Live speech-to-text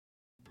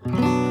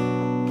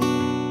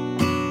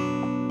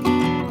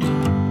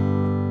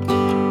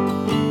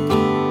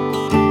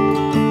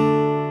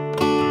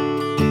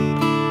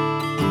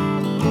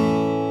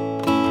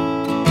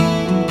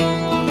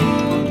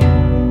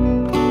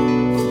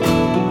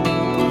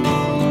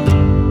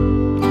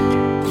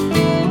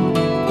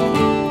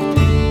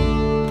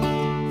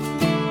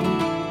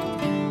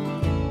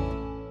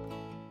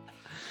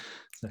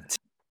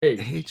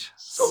Age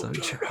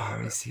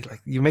sojourn. You see,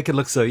 like you make it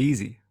look so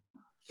easy.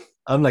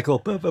 I'm like,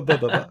 oh,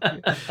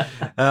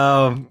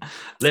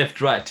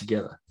 Left, right,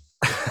 together.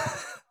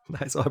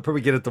 nice. I'll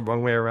probably get it the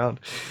wrong way around.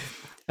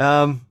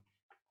 Um,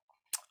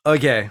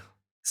 okay,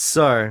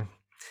 so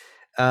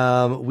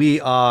we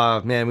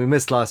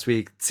missed last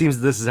week. It seems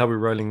this is how we're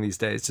rolling these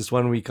days. Just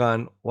 1 week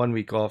on, 1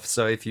 week off.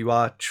 So if you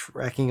are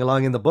tracking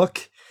along in the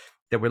book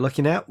that we're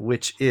looking at,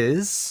 which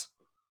is,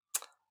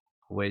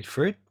 wait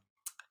for it,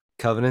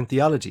 Covenant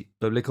Theology,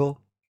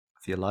 Biblical,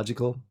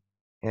 Theological,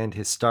 and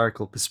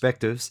Historical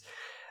Perspectives,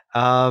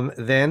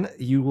 then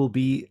you will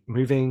be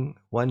moving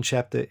one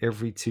chapter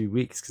every 2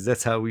 weeks because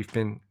that's how we've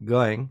been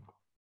going.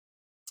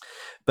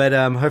 But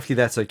hopefully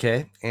that's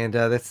okay, and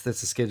that's a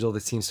schedule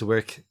that seems to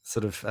work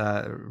sort of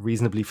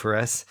reasonably for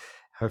us.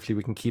 Hopefully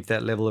we can keep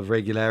that level of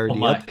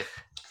regularity up.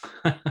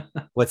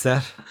 What's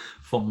that?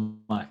 For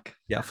Mike.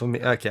 Yeah, for me.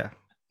 Okay.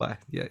 Bye.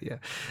 Yeah.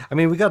 I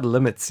mean, we got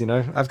limits, you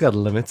know. I've got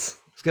limits.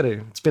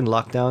 It's been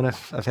lockdown.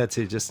 I've had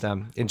to just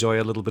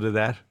enjoy a little bit of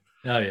that.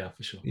 Oh yeah,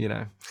 for sure. You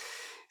know.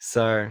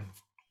 So,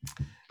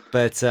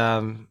 but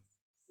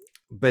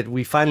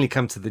we finally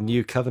come to the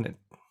new covenant.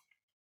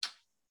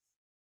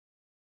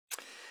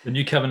 The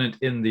new covenant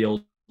in the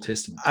Old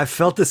Testament. I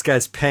felt this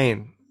guy's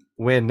pain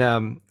when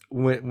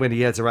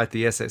he had to write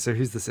the essay. So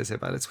who's this essay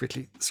by? Let's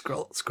quickly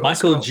scroll.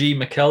 Michael G.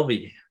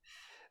 McKelvey.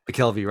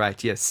 McKelvey,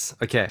 right? Yes.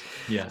 Okay.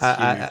 Yes.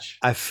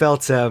 I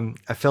felt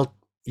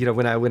you know,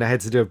 when I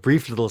had to do a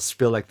brief little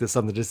spiel like this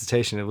on the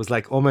dissertation, it was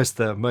like almost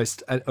the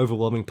most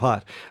overwhelming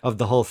part of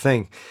the whole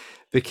thing,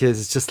 because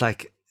it's just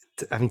like,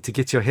 I mean, to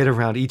get your head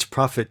around each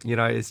prophet, you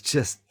know, it's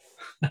just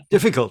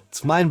difficult.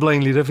 It's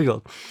mind-blowingly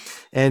difficult,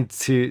 and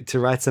to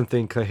write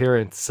something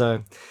coherent.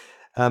 So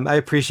I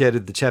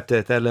appreciated the chapter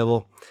at that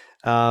level.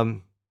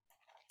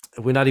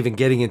 We're not even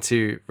getting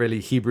into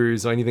really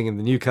Hebrews or anything in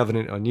the New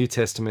Covenant or New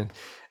Testament,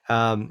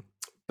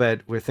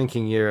 but we're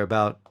thinking here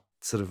about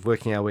sort of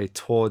working our way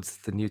towards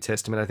the New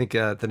Testament. I think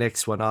the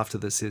next one after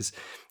this is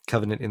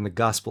covenant in the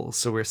Gospels.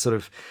 So we're sort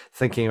of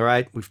thinking, all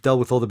right, we've dealt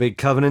with all the big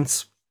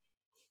covenants.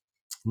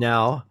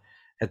 Now,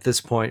 at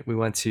this point, we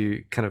want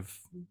to kind of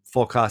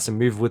forecast and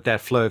move with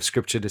that flow of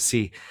Scripture to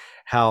see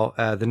how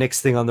the next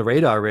thing on the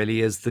radar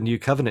really is the New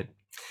Covenant.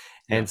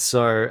 Yeah. And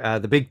so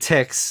the big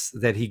texts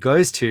that he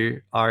goes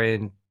to are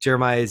in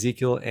Jeremiah,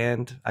 Ezekiel,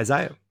 and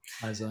Isaiah.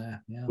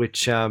 Isaiah, yeah.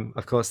 Which,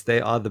 of course,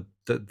 they are the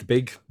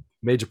big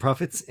major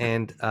prophets,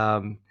 and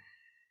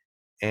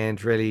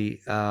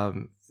really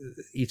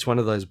each one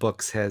of those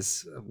books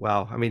has,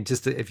 wow, I mean,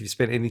 just if you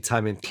spend any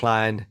time in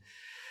Klein,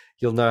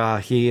 you'll know how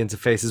he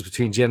interfaces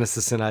between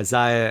Genesis and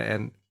Isaiah,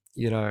 and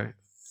you know,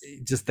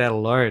 just that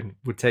alone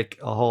would take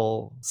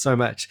so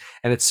much,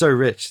 and it's so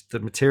rich. The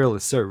material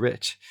is so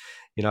rich,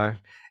 you know,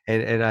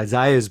 and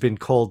Isaiah has been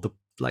called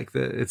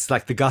it's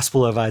like the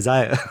Gospel of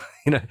Isaiah,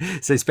 you know.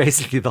 So it's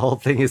basically the whole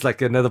thing is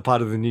like another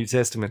part of the New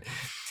Testament.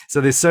 So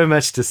there's so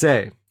much to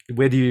say.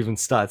 Where do you even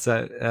start?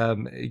 So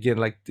again,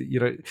 like, you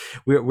know,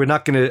 we're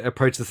not going to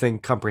approach the thing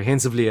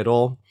comprehensively at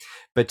all,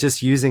 but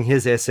just using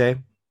his essay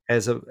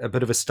as a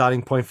bit of a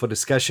starting point for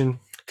discussion,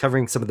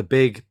 covering some of the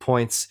big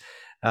points.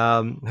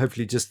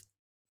 Hopefully just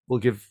will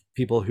give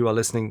people who are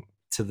listening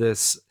to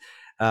this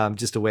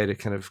just a way to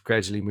kind of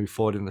gradually move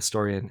forward in the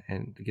story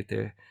and get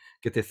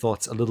their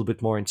thoughts a little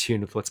bit more in tune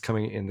with what's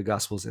coming in the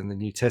Gospels in the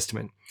New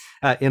Testament,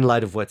 in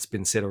light of what's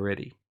been said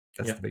already.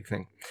 That's the big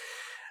thing.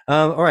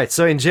 All right.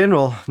 So in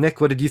general,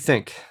 Nick, what did you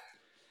think?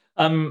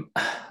 I mean,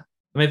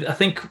 I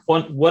think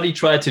what he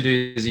tried to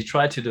do is he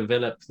tried to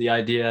develop the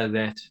idea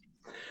that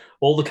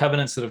all the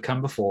covenants that have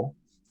come before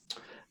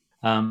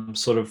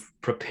sort of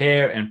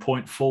prepare and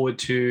point forward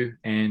to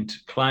and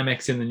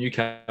climax in the new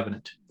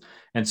covenant.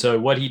 And so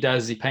what he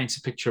does is he paints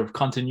a picture of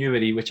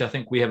continuity, which I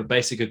think we have a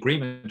basic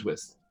agreement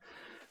with.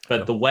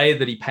 But the way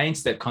that he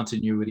paints that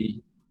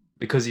continuity,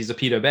 because he's a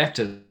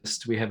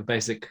pedo-Baptist, we have a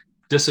basic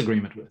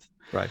disagreement with.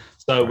 Right.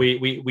 So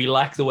we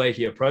like the way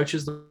he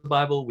approaches the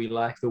Bible. We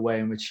like the way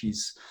in which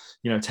he's,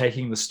 you know,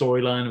 taking the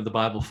storyline of the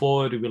Bible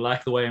forward. We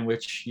like the way in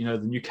which, you know,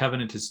 the new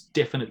covenant is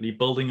definitely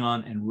building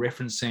on and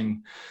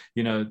referencing,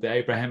 you know, the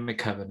Abrahamic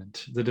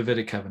covenant, the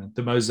Davidic covenant,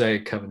 the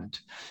Mosaic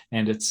covenant.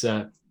 And it's,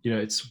 you know,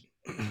 it's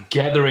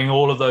gathering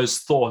all of those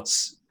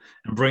thoughts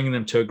and bringing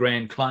them to a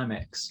grand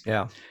climax.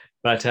 Yeah.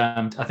 But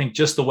I think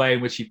just the way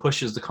in which he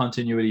pushes the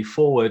continuity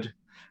forward,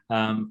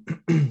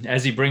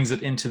 as he brings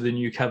it into the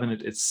new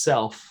covenant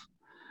itself,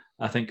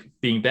 I think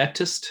being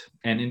Baptist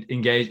and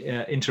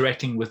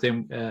interacting with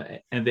them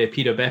and their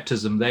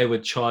pedo-baptism, they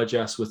would charge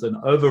us with an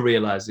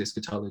over-realized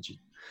eschatology.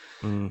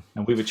 And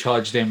we would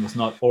charge them with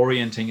not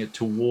orienting it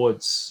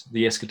towards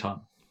the eschaton.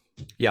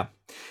 Yeah.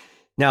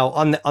 Now,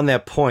 on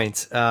that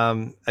point,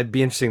 it'd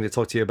be interesting to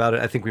talk to you about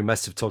it. I think we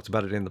must have talked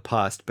about it in the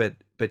past, but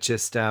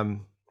just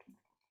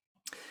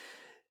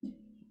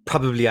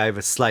probably I have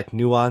a slight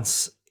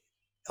nuance,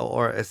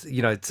 or,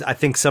 you know, I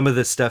think some of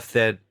the stuff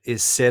that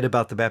is said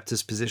about the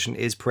Baptist position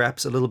is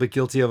perhaps a little bit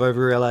guilty of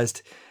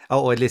over-realized,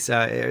 or at least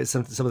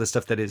some of the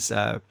stuff that is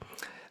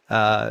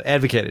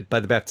advocated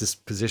by the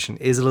Baptist position,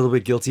 is a little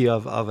bit guilty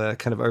of a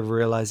kind of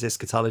overrealized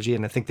eschatology,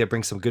 and I think they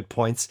bring some good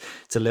points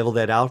to level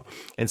that out.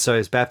 And so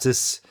as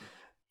Baptists,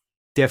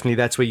 definitely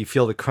that's where you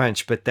feel the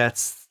crunch, but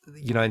that's,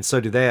 and so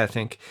do they, I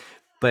think.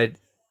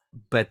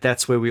 But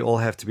that's where we all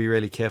have to be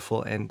really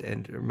careful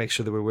and make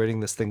sure that we're wording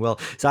this thing well.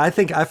 So I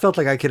think I felt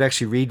like I could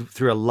actually read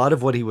through a lot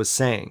of what he was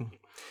saying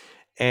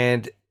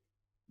and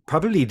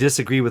probably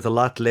disagree with a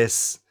lot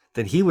less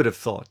than he would have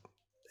thought.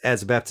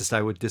 As a Baptist,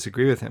 I would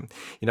disagree with him,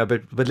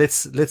 but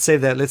let's say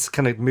that, let's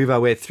kind of move our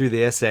way through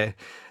the essay,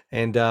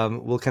 and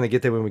we'll kind of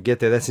get there when we get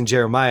there. That's in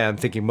Jeremiah, I'm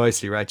thinking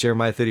mostly, right?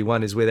 Jeremiah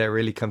 31 is where that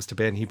really comes to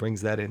bear, and he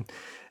brings that in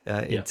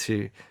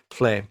into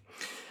play.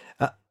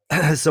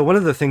 So one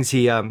of the things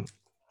he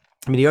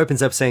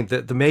opens up saying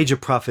that the major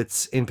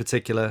prophets in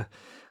particular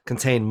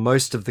contain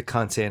most of the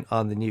content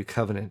on the new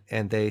covenant,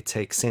 and they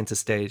take center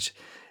stage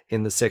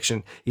in the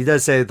section. He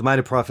does say the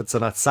minor prophets are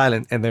not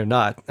silent, and they're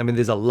not. I mean,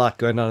 there's a lot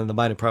going on in the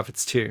minor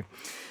prophets too.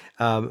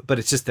 But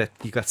it's just that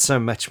you got so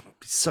much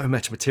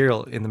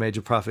material in the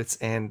major prophets,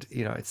 and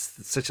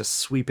it's such a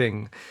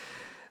sweeping,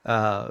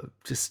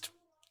 just,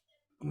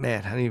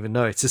 man, I don't even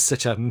know. It's just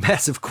such a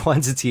massive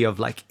quantity of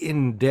like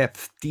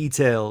in-depth,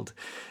 detailed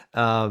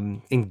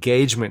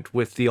engagement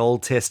with the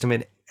Old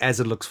Testament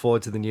as it looks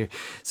forward to the new.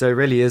 So it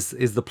really is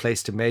the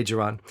place to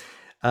major on.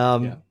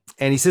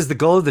 And he says the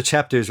goal of the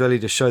chapter is really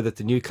to show that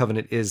the new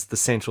covenant is the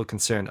central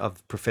concern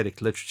of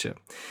prophetic literature.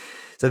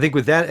 So I think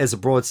with that as a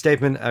broad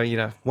statement,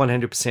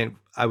 100%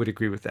 I would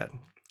agree with that.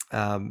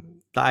 The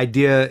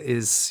idea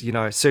is,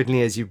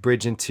 certainly as you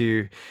bridge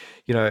into,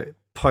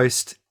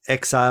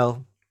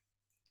 post-exile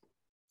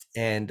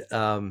and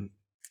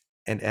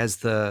as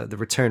the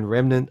returned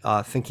remnant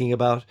are thinking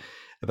about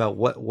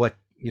what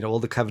all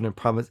the covenant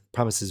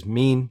promises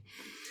mean.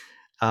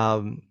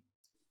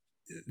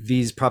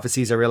 These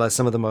prophecies, I realize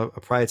some of them are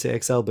prior to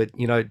exile, but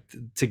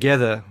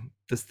together,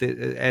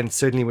 and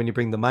certainly when you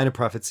bring the minor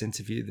prophets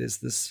into view, there's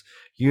this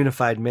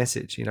unified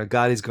message.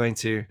 God is going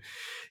to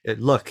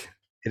look.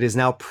 It is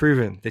now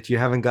proven that you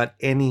haven't got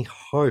any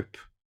hope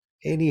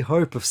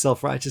of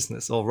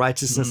self-righteousness or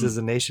righteousness as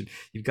a nation.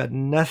 You've got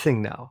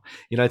nothing now.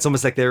 It's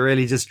almost like they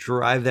really just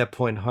drive that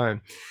point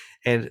home.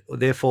 And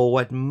therefore,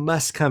 what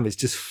must come is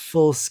just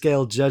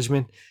full-scale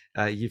judgment.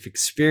 You've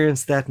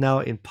experienced that now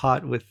in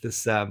part with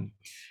this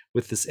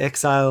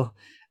exile.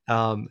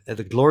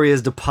 The glory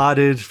has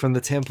departed from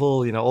the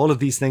temple. All of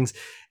these things,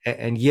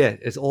 and yet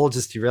it's all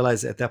just, you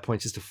realize at that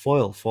point, just a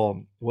foil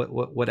for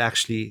what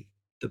actually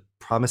the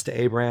promise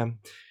to Abraham,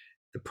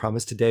 the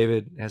promise to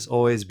David has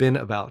always been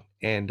about,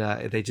 and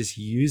they just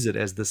use it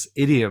as this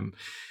idiom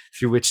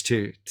through which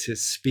to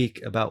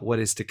speak about what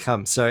is to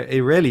come. So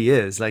it really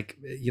is like,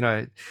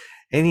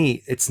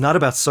 it's not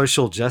about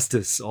social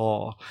justice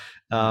or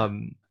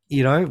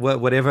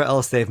whatever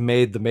else they've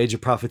made the major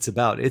prophets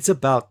about. It's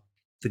about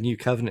the new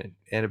covenant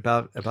and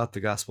about the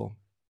gospel.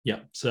 Yeah.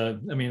 So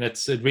I mean,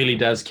 it really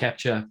does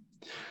capture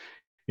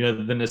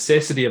the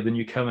necessity of the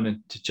new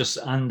covenant. To just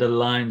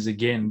underlines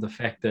again the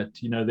fact that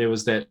there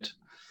was that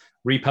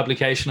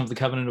republication of the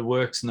covenant of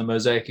works in the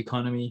Mosaic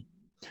economy.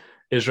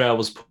 Israel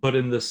was put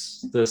in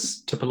this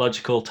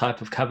typological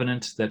type of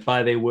covenant that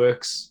by their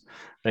works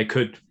they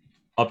could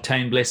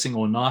obtain blessing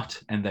or not,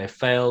 and they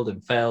failed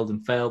and failed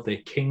and failed.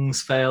 Their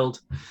kings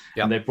failed,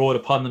 and they brought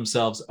upon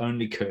themselves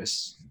only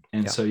curse.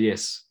 And so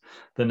yes,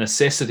 the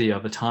necessity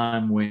of a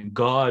time when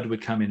God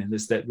would come in, and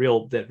there's that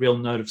real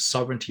note of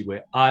sovereignty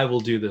where I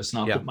will do this,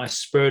 and I'll put my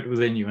spirit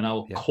within you, and I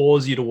will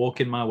cause you to walk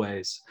in my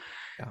ways.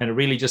 And it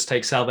really just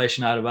takes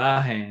salvation out of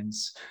our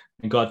hands,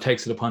 and God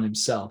takes it upon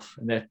himself.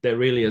 And that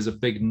really is a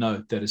big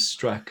note that is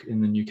struck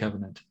in the new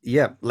covenant.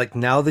 Yeah, like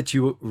now that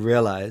you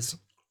realize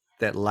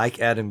that like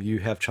Adam, you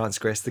have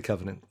transgressed the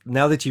covenant.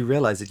 Now that you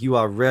realize that you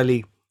are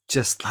really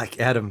just like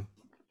Adam,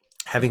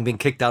 having been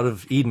kicked out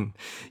of Eden,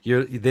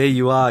 you're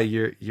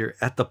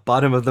at the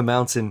bottom of the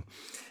mountain,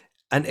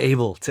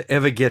 unable to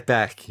ever get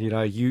back.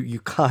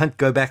 You can't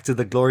go back to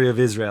the glory of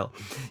Israel.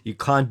 You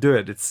can't do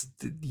it. It's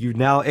you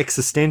now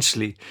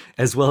existentially,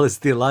 as well as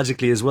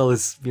theologically, as well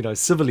as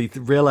civilly,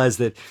 realize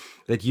that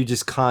you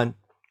just can't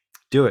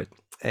do it.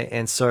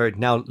 And so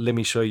now let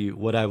me show you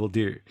what I will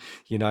do,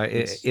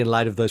 in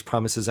light of those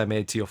promises I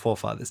made to your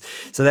forefathers.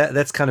 So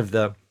that's kind of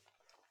the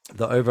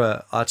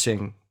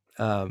overarching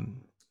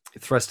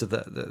thrust of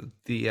the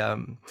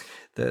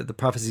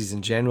prophecies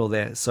in general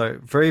there. So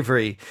very,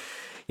 very,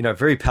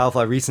 very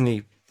powerful. I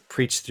recently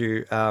preached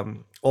through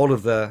all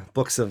of the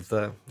books of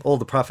all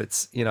the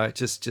prophets,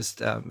 just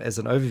as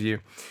an overview.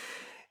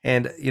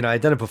 And,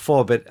 I'd done it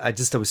before, but I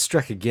was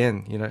struck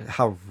again,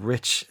 how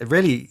rich,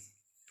 really,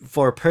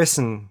 for a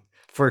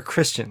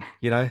Christian,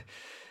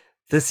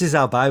 this is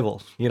our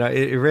Bible.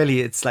 It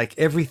really, it's like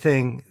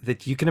everything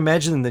that you can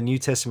imagine in the New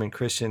Testament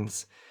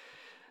Christians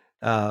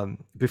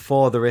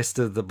before the rest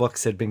of the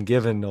books had been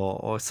given,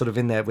 or sort of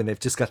in that when they've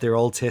just got their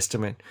Old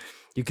Testament.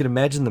 You can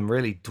imagine them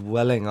really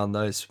dwelling on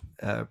those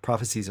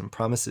prophecies and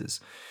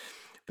promises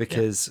Yeah.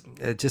 because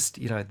just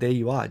there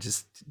you are,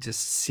 just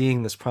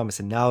seeing this promise,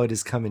 and now it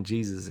is come in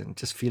Jesus, and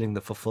just feeling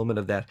the fulfillment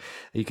of that.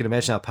 You can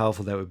imagine how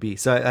powerful that would be.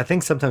 So I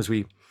think sometimes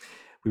we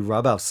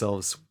rob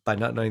ourselves by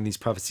not knowing these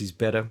prophecies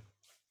better,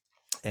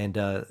 and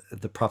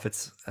the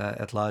prophets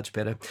at large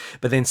better.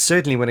 But then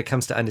certainly when it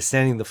comes to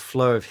understanding the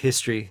flow of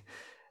history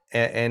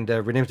and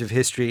redemptive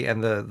history,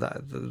 and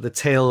the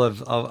tale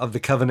of the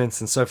covenants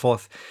and so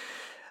forth,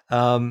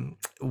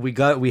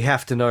 we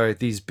have to know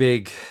these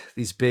big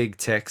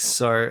texts.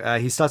 So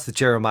he starts with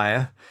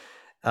Jeremiah,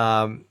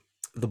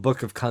 the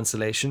book of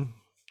consolation.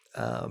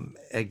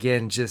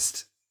 Again,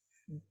 just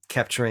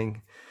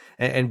capturing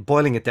and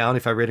boiling it down.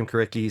 If I read him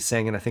correctly, he's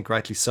saying, and I think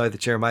rightly so,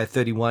 that Jeremiah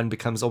 31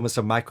 becomes almost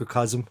a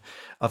microcosm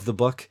of the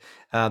book.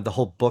 The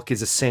whole book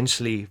is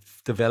essentially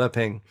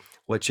developing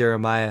what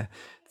Jeremiah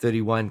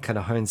 31 kind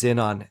of hones in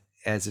on,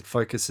 as it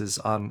focuses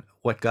on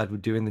what God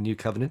would do in the new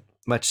covenant,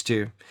 much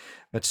to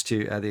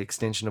the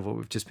extension of what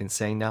we've just been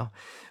saying now.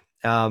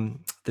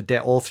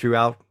 All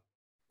throughout,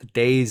 the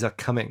days are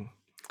coming,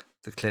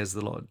 declares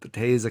the Lord. The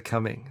days are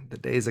coming. The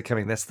days are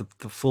coming. That's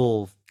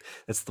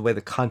that's the way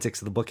the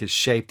context of the book is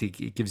shaped. He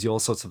gives you all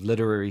sorts of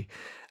literary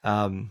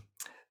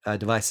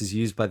devices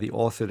used by the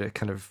author to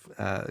kind of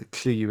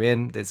clue you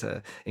in. There's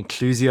a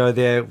inclusio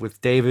there, with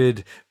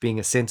David being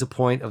a center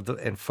point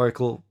and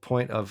focal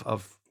point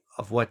of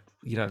what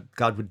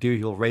God would do.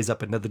 He'll raise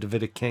up another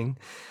Davidic king.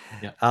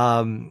 Yeah.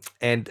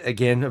 And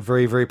again, a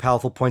very, very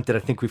powerful point that I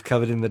think we've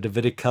covered in the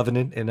Davidic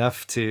covenant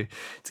enough to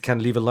kind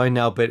of leave alone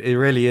now. But it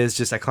really is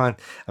just, I'm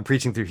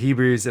preaching through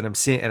Hebrews, and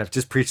I've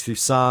just preached through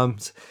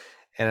Psalms,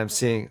 and I'm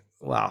seeing,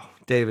 wow,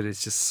 David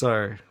is just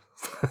so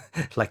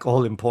like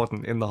all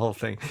important in the whole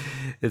thing.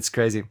 It's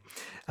crazy.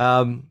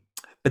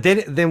 But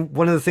then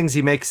one of the things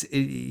he makes,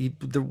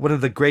 one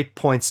of the great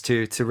points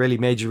to really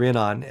major in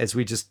on as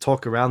we just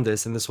talk around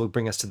this, and this will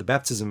bring us to the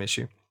baptism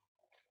issue,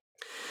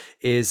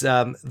 is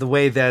the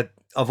way that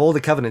of all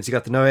the covenants, you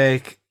got the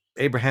Noahic,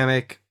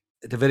 Abrahamic,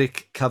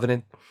 Davidic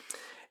covenant,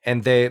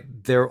 and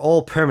they're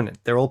all permanent.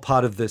 They're all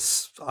part of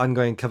this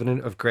ongoing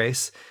covenant of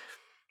grace.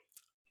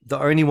 The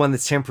only one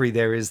that's temporary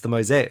there is the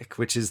Mosaic,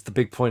 which is the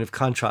big point of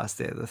contrast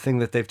there, the thing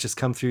that they've just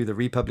come through, the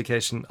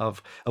republication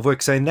of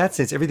work. So in that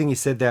sense, everything he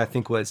said there, I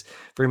think, was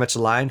very much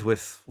aligned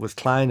with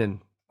Klein,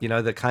 and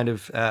the kind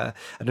of I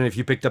don't know if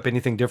you picked up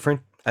anything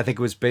different. I think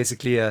it was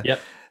basically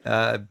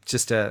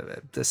just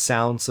a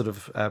sound sort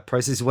of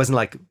process. It wasn't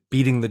like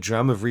beating the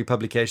drum of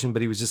republication,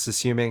 but he was just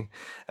assuming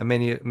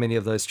many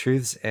of those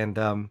truths,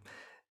 and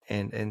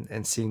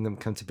seeing them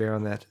come to bear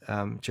on that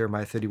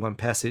Jeremiah 31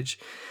 passage.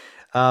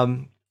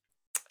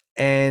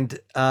 And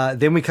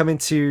then we come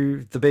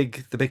into the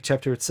big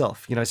chapter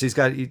itself. So he's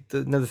got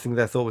another thing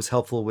that I thought was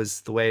helpful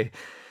was the way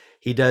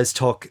he does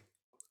talk.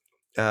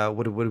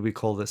 What do we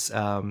call this?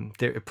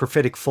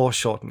 Prophetic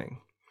foreshortening.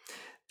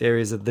 There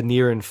is the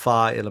near and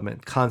far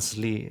element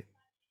constantly.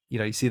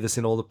 You see this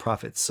in all the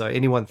prophets. So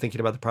anyone thinking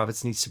about the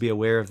prophets needs to be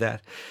aware of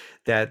that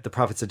the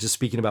prophets are just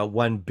speaking about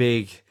one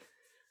big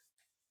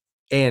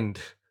end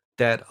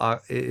that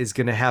is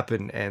going to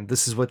happen, and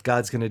this is what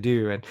God's going to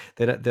do, and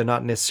they're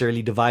not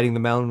necessarily dividing the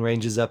mountain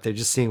ranges up. They're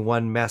just seeing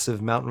one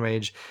massive mountain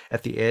range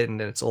at the end,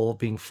 and it's all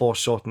being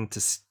foreshortened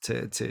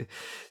to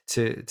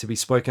be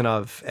spoken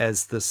of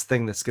as this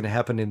thing that's going to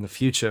happen in the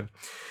future.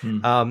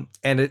 And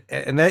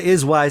that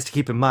is wise to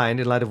keep in mind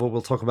in light of what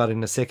we'll talk about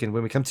in a second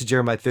when we come to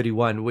Jeremiah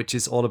 31, which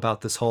is all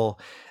about this whole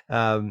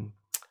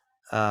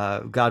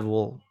God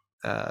will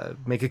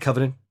make a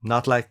covenant,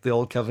 not like the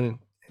old covenant.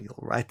 He'll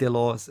write their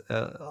laws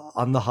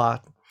on the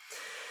heart.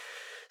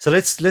 So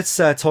let's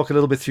talk a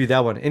little bit through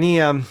that one.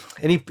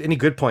 Any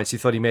good points you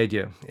thought he made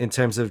you in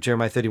terms of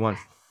Jeremiah 31?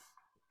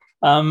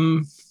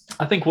 I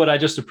think what I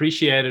just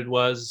appreciated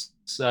was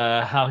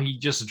how he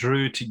just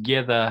drew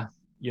together.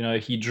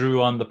 He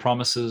drew on the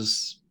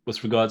promises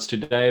with regards to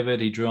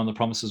David. He drew on the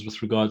promises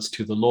with regards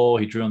to the law.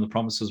 He drew on the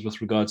promises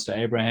with regards to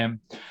Abraham.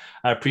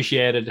 I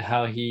appreciated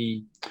how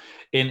he,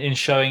 in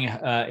showing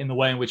in the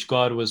way in which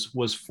God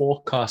was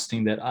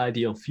forecasting that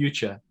ideal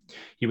future,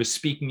 he was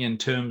speaking in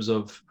terms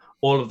of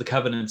all of the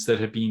covenants that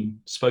have been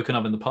spoken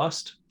of in the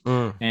past,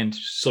 and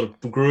sort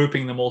of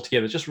grouping them all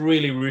together, just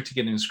really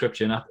rooting it in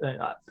Scripture.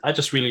 And I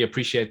just really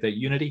appreciate that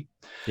unity.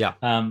 Yeah.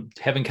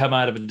 Having come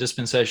out of a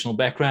dispensational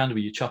background where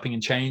you're chopping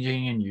and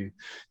changing, and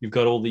you've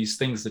got all these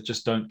things that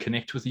just don't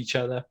connect with each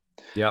other.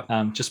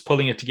 Yeah. Just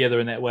pulling it together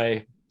in that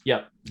way.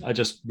 Yeah, I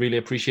just really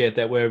appreciate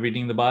that way of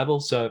reading the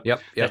Bible. So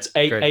that's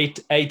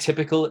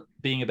atypical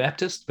being a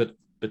Baptist, but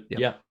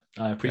yeah,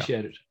 I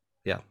appreciate it.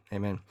 Yeah,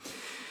 amen.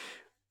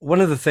 One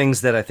of the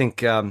things that I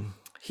think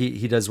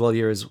he does well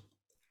here is,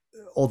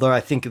 although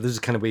I think this is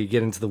kind of where you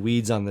get into the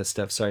weeds on this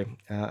stuff. Sorry,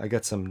 I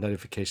got some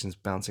notifications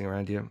bouncing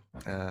around here.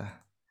 Let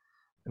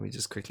me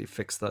just quickly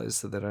fix those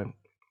so they don't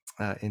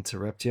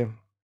interrupt you.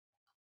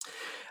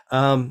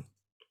 One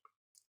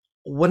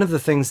of the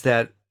things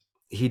that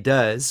he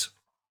does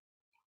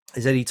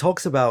is that he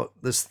talks about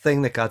this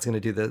thing that God's going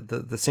to do,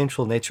 the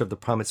central nature of the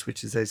promise,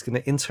 which is that he's going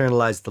to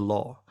internalize the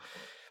law.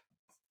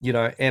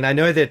 And I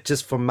know that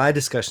just from my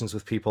discussions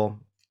with people,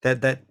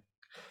 that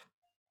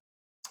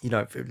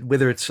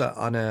whether it's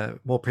on a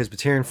more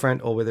Presbyterian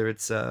front, or whether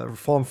it's a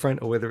Reform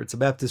front, or whether it's a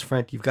Baptist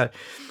front, you've got,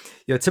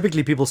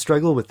 typically people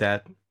struggle with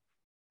that,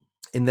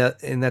 in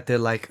that they're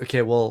like,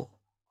 okay, well,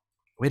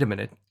 wait a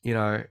minute,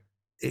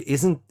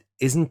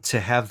 isn't to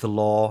have the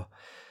law,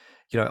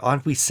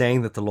 aren't we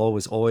saying that the law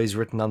was always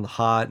written on the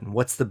heart, and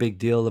what's the big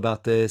deal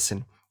about this?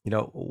 And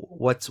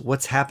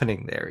what's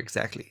happening there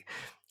exactly?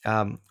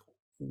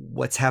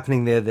 What's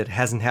happening there that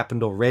hasn't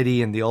happened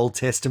already in the Old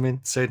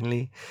Testament?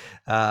 Certainly,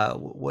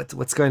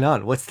 what's going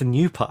on? What's the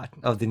new part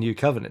of the new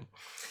covenant?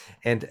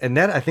 And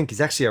that, I think, is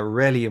actually a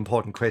really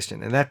important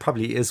question, and that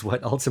probably is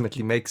what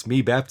ultimately makes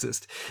me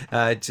Baptist,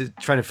 trying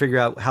to figure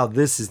out how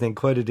this is then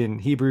quoted in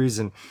Hebrews,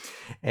 and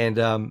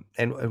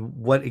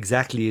what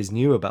exactly is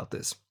new about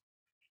this,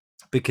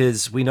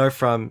 because we know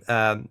from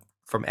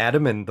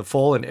Adam and the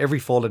fall, and every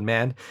fallen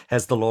man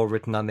has the law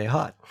written on their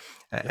heart.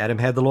 Adam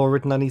had the law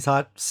written on his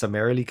heart,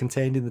 summarily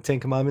contained in the Ten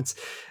Commandments.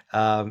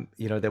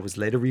 That was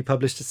later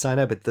republished at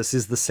Sinai, but this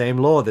is the same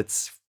law.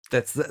 That's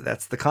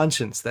the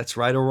conscience. That's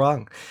right or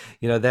wrong.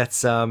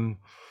 That's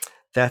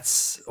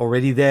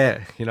already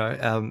there.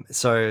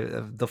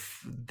 So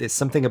there's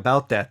something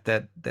about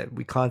that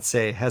we can't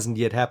say hasn't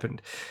yet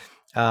happened.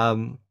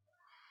 And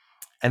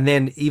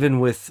then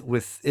even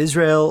with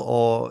Israel,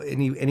 or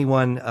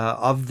anyone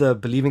of the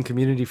believing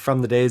community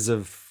from the days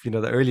of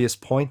the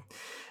earliest point,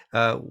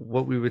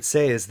 what we would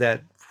say is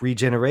that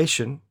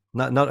regeneration,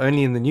 not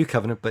only in the new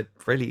covenant, but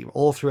really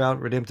all throughout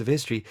redemptive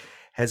history,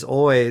 has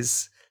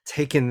always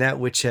taken that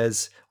which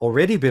has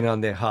already been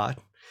on their heart,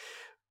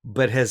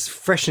 but has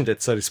freshened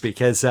it, so to speak,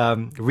 has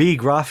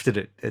regrafted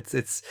it.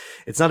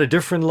 It's not a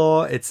different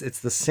law. It's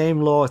the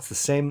same law. It's the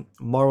same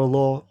moral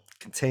law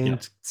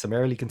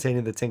summarily contained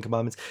in the Ten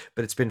Commandments,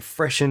 but it's been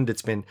freshened.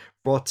 It's been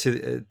brought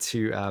to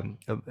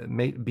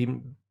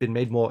been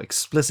made more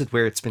explicit,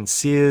 where it's been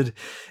seared,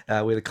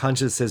 where the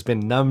conscience has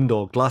been numbed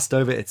or glossed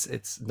over.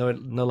 It's no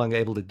longer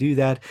able to do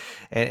that,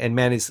 and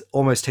man is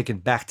almost taken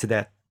back to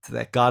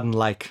that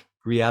garden-like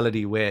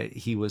reality where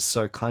he was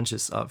so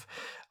conscious of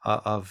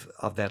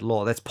that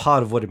law. That's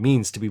part of what it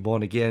means to be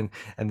born again,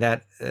 and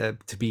that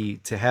to be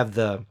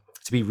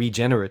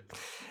regenerate.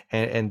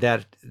 And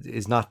that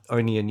is not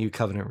only a new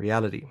covenant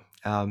reality.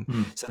 So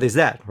there's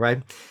that,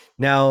 right?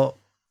 Now,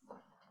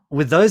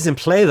 with those in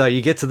play, though,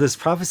 you get to this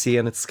prophecy,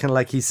 and it's kind of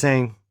like he's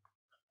saying,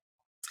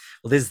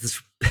 well, there's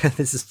this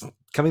this is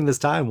coming this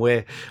time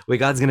where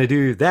God's going to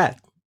do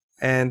that,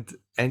 and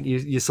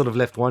you're sort of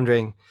left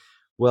wondering,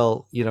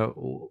 well,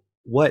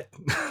 what?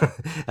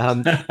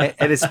 And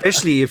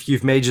especially if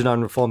you've majored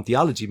on Reformed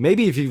theology,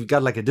 maybe if you've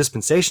got like a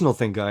dispensational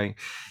thing going,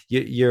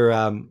 you're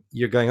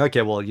going,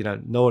 okay, well,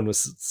 no one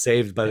was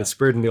saved by the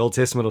Spirit in the Old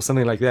Testament or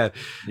something like that.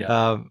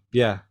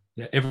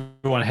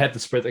 Everyone had the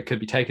Spirit that could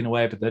be taken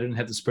away, but they didn't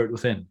have the Spirit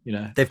within.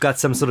 They've got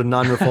some sort of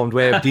non-Reformed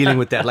way of dealing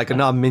with that, like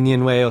an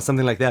Arminian way or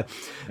something like that.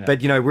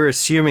 But we're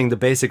assuming the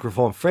basic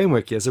Reformed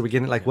framework here, so we're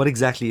getting like what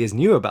exactly is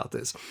new about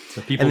this.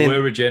 So people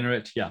were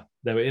regenerate.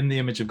 They were in the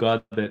image of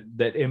God.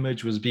 That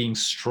image was being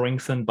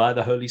strengthened by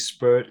the Holy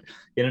Spirit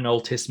in an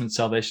Old Testament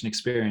salvation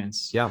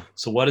experience.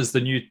 So what is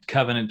the new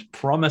covenant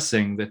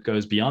promising that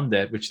goes beyond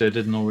that, which they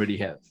didn't already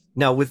have?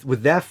 Now,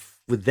 with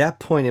that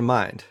point in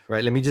mind,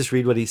 right, let me just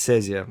read what he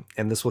says here,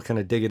 and this will kind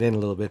of dig it in a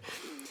little bit.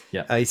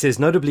 He says,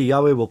 notably,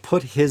 Yahweh will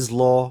put his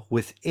law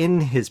within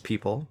his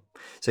people.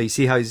 So you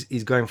see how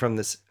he's going from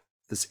this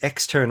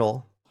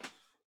external,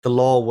 the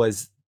law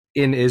was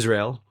in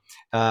Israel.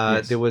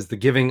 There was the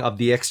giving of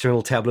the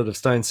external tablet of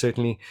stone,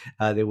 certainly.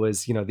 There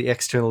was, the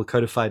external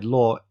codified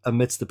law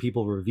amidst the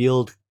people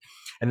revealed.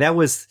 And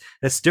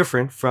that's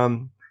different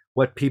from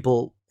what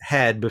people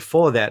had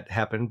before that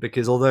happened,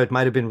 because although it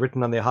might have been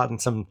written on their heart in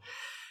some,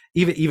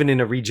 even in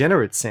a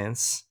regenerate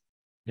sense,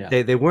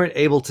 they weren't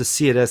able to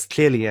see it as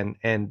clearly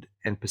and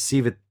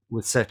perceive it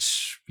with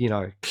such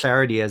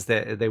clarity as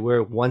they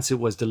were once it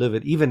was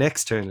delivered, even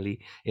externally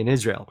in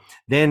Israel.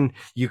 Then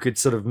you could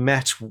sort of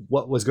match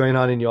what was going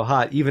on in your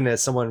heart, even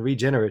as someone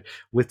regenerate,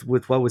 with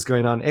what was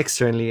going on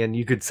externally, and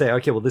you could say,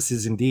 okay, well, this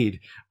is indeed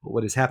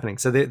what is happening.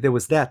 So there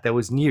was that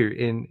was new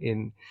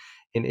in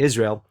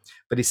Israel,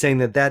 but he's saying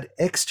that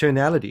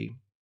externality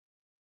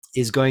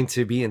is going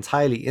to be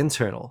entirely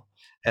internal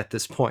at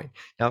this point.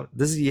 Now,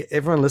 this is,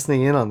 everyone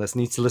listening in on this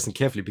needs to listen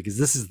carefully, because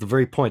this is the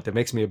very point that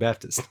makes me a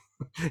Baptist.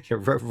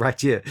 Right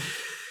here.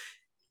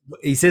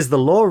 He says the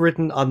law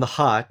written on the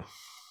heart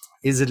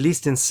is at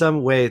least in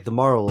some way the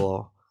moral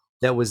law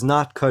that was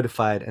not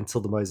codified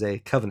until the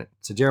Mosaic covenant.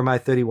 So Jeremiah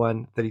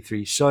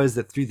 31:33 shows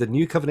that through the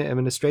new covenant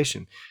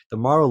administration, the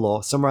moral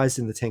law summarized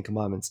in the Ten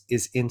Commandments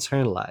is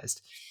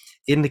internalized,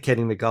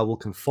 indicating that God will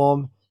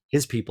conform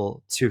his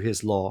people to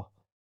his law.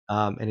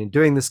 And in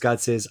doing this, God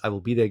says, I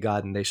will be their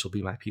God and they shall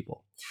be my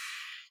people.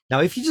 Now,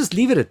 if you just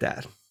leave it at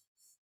that,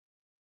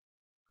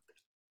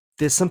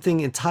 there's something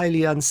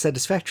entirely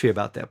unsatisfactory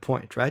about that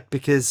point, right?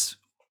 Because,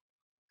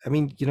 I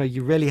mean,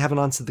 you really haven't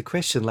answered the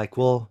question, like,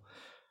 well,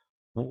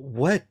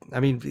 what? I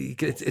mean,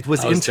 it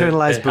was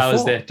internalized before. How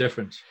is that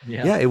different?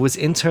 Yeah, it was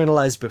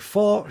internalized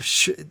before.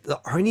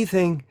 The only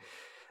thing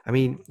I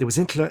mean, it was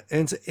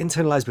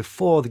internalized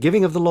before the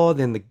giving of the law,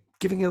 then the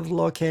giving of the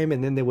law came,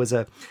 and then there was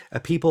a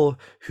people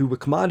who were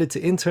commanded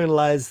to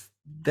internalize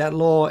that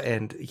law,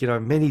 and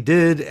many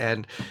did,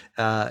 and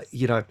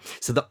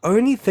so the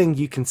only thing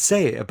you can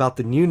say about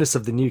the newness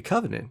of the new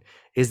covenant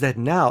is that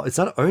now it's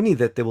not only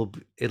that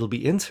it'll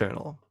be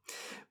internal,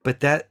 but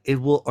that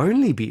it will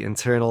only be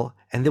internal,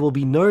 and there will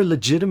be no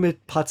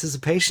legitimate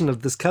participation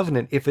of this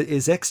covenant if it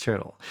is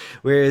external,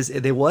 whereas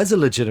there was a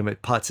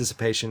legitimate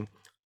participation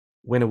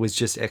when it was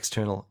just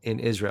external in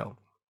Israel.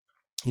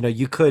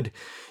 You could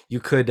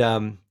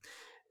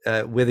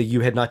whether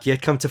you had not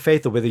yet come to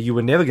faith or whether you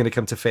were never going to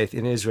come to faith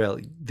in Israel,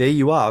 there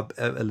you are,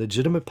 a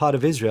legitimate part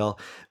of Israel,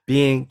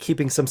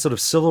 keeping some sort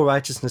of civil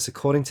righteousness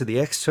according to the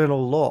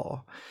external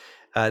law.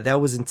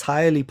 That was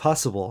entirely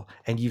possible,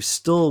 and you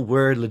still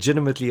were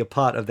legitimately a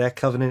part of that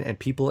covenant and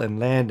people and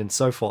land and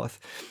so forth.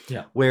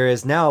 Yeah.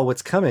 Whereas now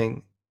what's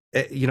coming,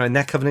 and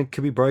that covenant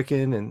could be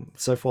broken and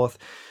so forth.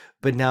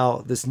 But now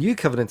this new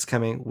covenant's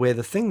coming, where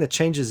the thing that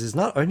changes is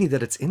not only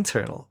that it's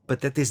internal, but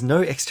that there's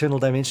no external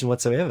dimension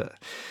whatsoever.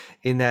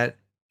 In that,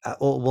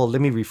 well,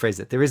 let me rephrase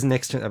it. There is an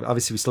external.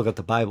 Obviously, we still got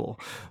the Bible,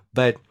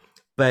 but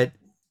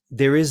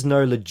there is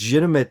no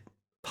legitimate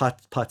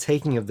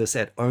partaking of this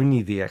at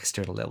only the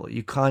external level.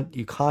 You can't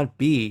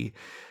be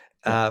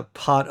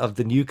part of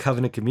the new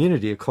covenant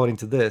community according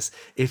to this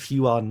if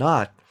you have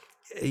not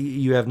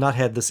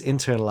had this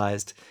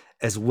internalized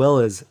as well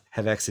as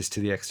have access to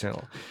the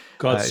external.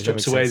 God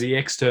strips away the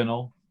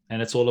external,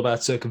 and it's all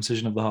about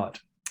circumcision of the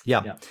heart.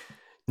 Yeah.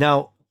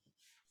 Now,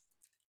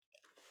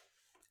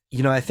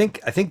 I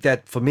think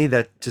that for me,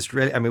 that just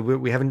really, I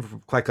mean, we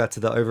haven't quite got to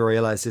the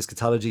over-realized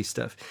eschatology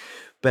stuff,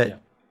 but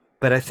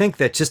I think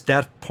that just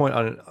that point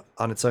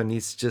on its own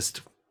needs to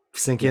just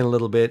sink in a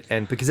little bit,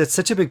 and because it's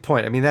such a big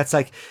point. I mean, that's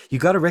like, you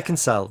got to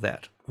reconcile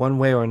that one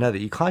way or another.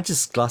 You can't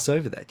just gloss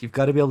over that. You've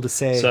got to be able to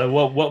say. So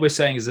what we're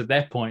saying is, at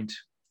that point,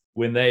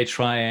 when they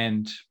try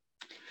and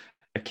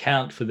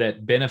account for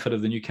that benefit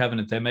of the new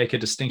covenant, they make a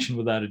distinction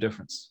without a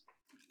difference.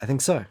 I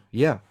think so.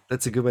 Yeah,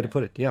 that's a good way to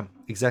put it. Yeah,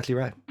 exactly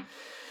right.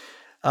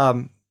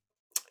 And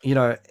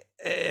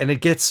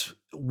it gets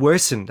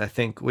worsened, I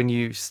think, when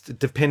you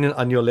dependent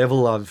on your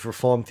level of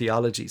Reformed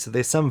theology. So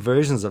there's some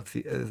versions of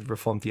the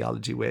Reformed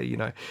theology where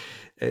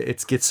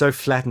it gets so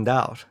flattened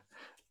out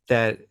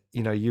that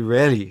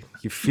you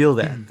feel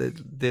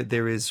that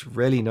there is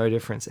really no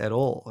difference at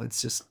all.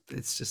 It's just. Do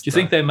you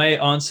think they may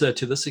answer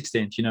to this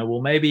extent?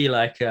 Well, maybe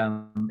like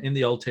in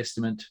the Old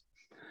Testament,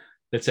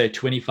 let's say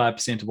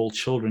 25% of all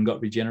children got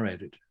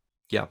regenerated.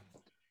 Yeah.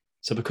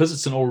 So because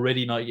it's an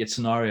already not yet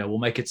scenario, we'll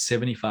make it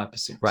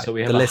 75%. Right. So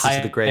we have a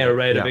higher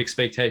rate of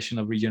expectation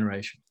of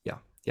regeneration. Yeah.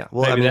 Yeah.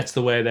 Well, maybe that's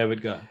the way they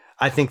would go.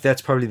 I think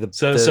that's probably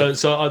so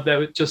they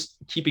were just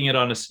keeping it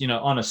on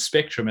a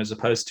spectrum as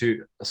opposed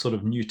to a sort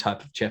of new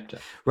type of chapter.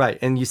 Right.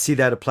 And you see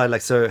that applied,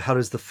 like, so how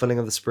does the filling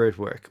of the Spirit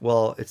work?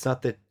 Well, it's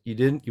not that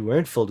you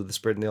weren't filled with the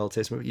Spirit in the Old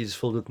Testament, but you just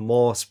filled with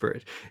more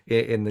Spirit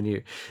in the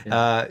New.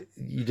 Yeah.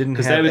 You didn't,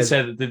 because they would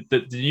say that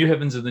the new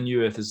heavens and the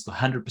new earth is the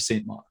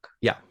 100% mark.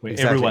 Yeah, where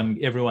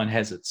exactly. everyone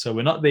has it. So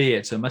we're not there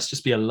yet. So it must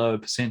just be a lower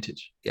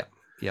percentage. Yeah.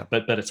 Yeah.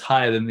 But it's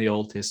higher than the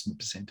Old Testament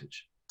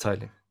percentage.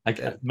 Totally.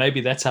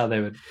 Maybe that's how they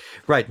would.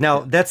 Right.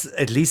 Now, that's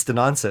at least an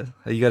answer.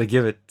 You got to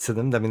give it to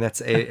them. I mean,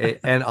 that's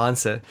an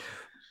answer.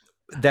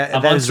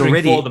 I'm answering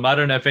already for them. I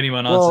don't know if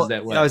anyone answers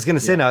that way. I was going to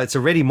say, now it's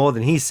already more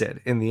than he said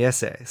in the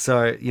essay.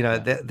 So,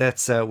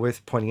 that's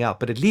worth pointing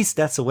out. But at least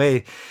that's a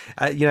way,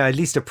 at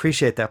least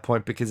appreciate that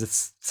point, because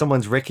it's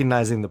someone's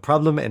recognizing the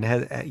problem and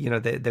has,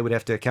 they would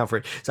have to account for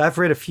it. So I've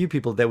read a few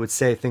people that would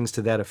say things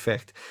to that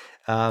effect.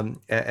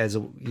 As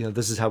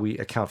this is how we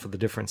account for the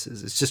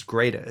differences. It's just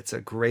greater. It's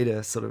a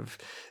greater sort of,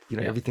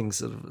 everything's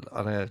sort of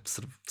on a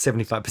sort of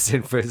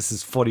 75%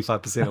 versus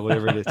 45% or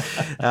whatever it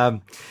is.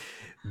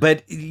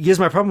 But here's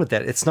my problem with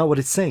that. It's not what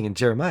it's saying in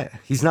Jeremiah.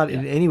 He's not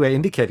in any way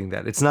indicating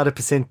that. It's not a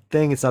percent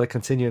thing. It's not a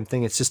continuum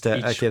thing. It's just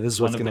okay, this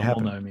is what's going to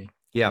happen. Know me.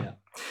 Yeah.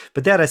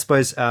 But that, I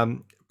suppose,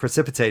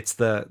 precipitates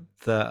the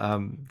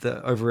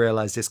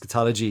over-realized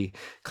eschatology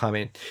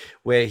comment,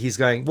 where he's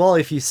going, well,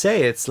 if you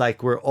say it's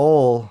like we're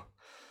all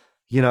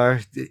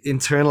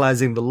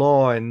internalizing the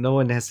law and no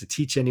one has to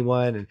teach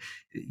anyone,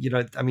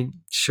 and I mean,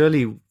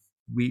 surely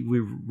we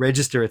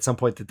register at some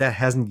point that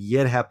hasn't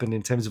yet happened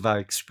in terms of our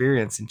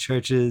experience in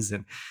churches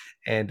and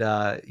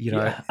I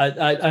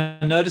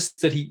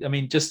noticed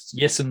that just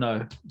yes and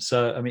no.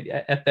 So I mean,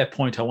 at that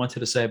point I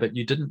wanted to say, but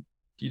you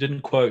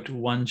didn't quote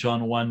 1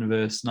 John 1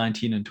 verse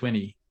 19 and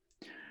 20,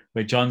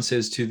 where John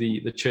says to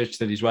the church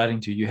that he's writing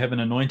to, you have an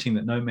anointing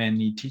that no man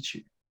need teach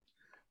you.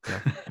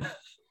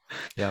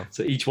 Yeah.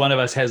 So each one of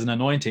us has an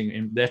anointing,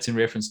 and that's in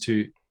reference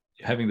to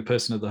having the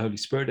person of the Holy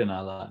Spirit in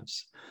our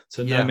lives.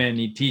 So no man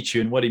need teach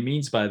you. And what he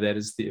means by that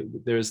is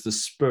there is the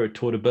Spirit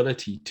taught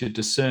ability to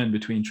discern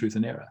between truth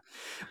and error.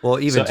 Well,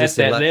 even so just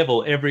at that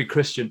level, every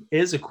Christian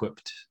is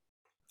equipped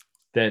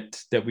that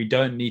we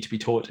don't need to be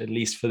taught, at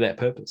least for that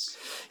purpose.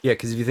 Yeah,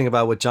 because if you think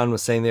about what John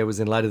was saying there,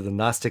 was in light of the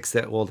Gnostics,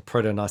 the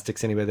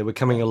proto-Gnostics anyway, that were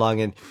coming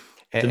along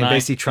and Denying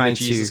basically that trying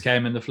Jesus to,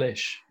 came in the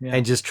flesh. Yeah.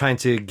 and just trying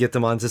to get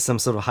them onto some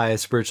sort of higher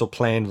spiritual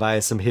plane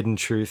via some hidden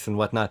truth and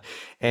whatnot.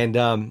 And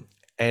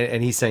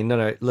and he's saying,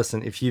 no,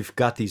 listen, if you've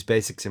got these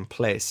basics in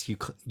place,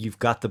 you've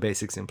got the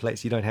basics in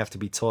place. You don't have to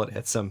be taught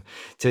at some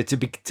to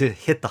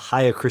hit the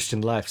higher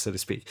Christian life, so to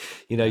speak.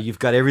 You've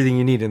got everything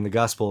you need in the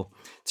gospel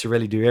to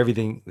really do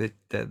everything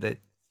that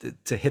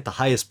to hit the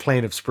highest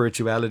plane of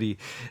spirituality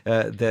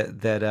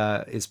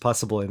that is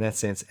possible in that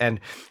sense. And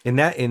in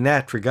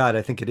that regard,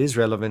 I think it is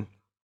relevant,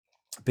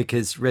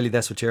 because really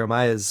that's what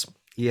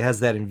he has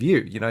that in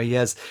view. He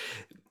has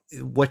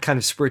what kind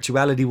of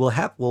spirituality will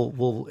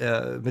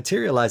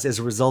materialize as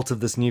a result of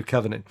this new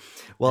covenant.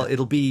 Well,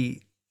 it'll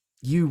be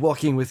you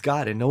walking with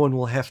God, and no one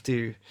will have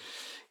to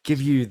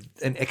give you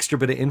an extra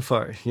bit of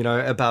info,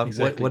 about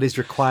Exactly. what is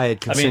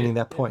required concerning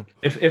that point.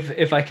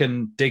 If I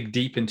can dig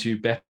deep into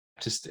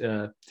Baptist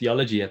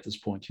theology at this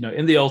point,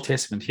 in the Old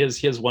Testament,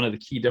 here's one of the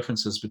key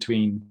differences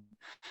between,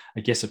 I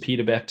guess, a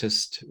Peter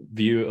Baptist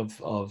view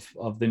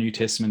of the New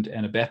Testament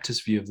and a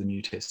Baptist view of the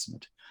New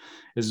Testament,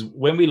 is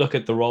when we look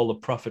at the role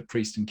of prophet,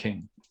 priest, and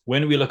king,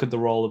 when we look at the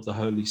role of the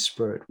Holy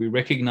Spirit, we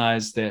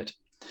recognize that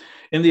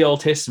in the Old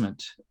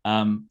Testament,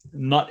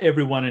 not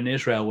everyone in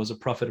Israel was a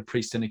prophet, a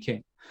priest, and a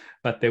king,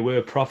 but there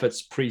were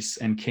prophets, priests,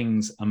 and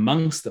kings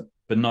amongst them,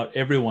 but not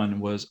everyone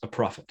was a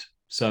prophet.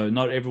 So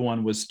not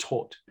everyone was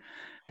taught.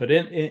 But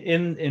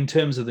in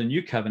terms of the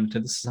new covenant,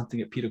 and this is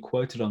something that Peter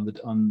quoted on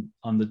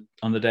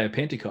the day of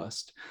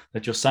Pentecost,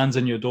 that your sons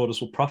and your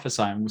daughters will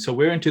prophesy. And so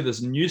we're into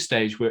this new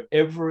stage where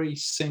every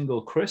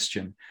single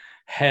Christian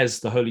has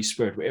the Holy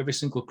Spirit, where every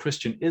single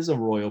Christian is a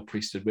royal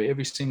priesthood, where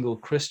every single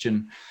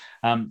Christian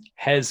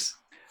has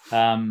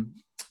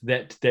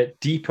that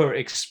deeper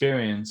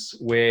experience,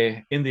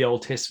 where in the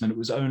Old Testament it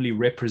was only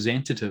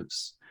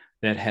representatives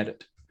that had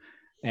it.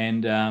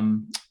 And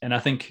I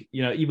think,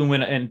 even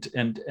when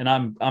and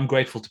I'm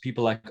grateful to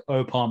people like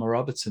O. Palmer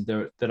Robertson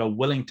that are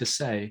willing to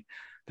say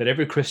that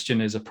every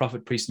Christian is a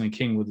prophet, priest, and a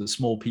king with a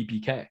small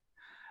PPK.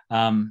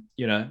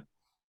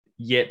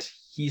 Yet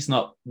he's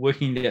not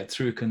working that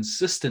through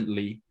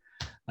consistently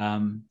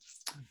in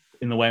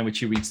the way in which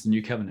he reads the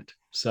New Covenant.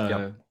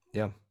 So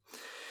yeah,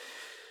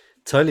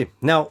 totally.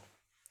 Now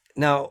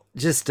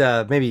just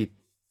maybe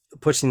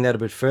pushing that a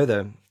bit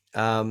further.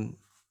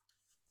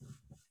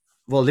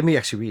 Well, let me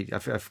actually read.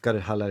 I've got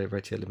it highlighted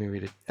right here. Let me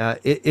read it.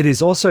 It is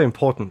also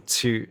important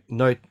to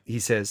note, he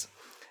says,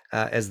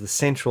 as the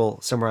central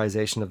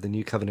summarization of the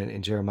new covenant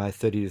in Jeremiah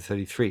 30 to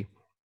 33,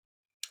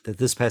 that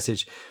this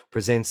passage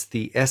presents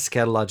the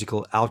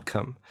eschatological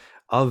outcome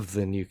of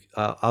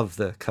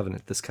the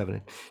covenant, this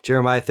covenant.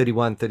 Jeremiah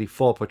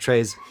 31:34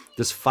 portrays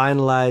this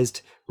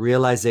finalized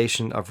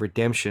realization of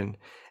redemption,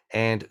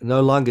 and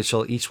no longer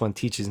shall each one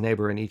teach his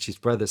neighbor and each his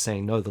brother,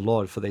 saying, know the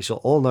Lord, for they shall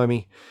all know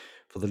me,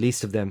 for the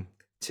least of them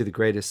to the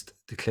greatest,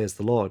 declares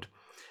the Lord.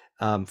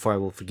 For I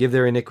will forgive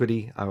their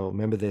iniquity, I will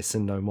remember their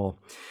sin no more.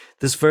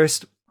 This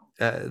verse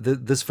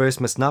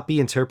must not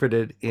be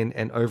interpreted in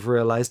an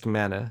overrealized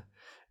manner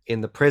in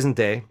the present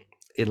day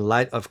in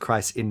light of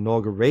Christ's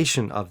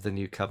inauguration of the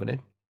new covenant.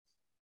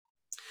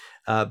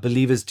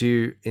 Believers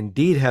do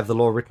indeed have the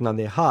law written on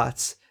their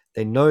hearts.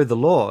 They know the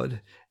Lord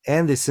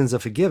and their sins are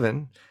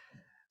forgiven,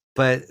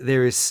 but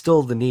there is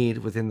still the need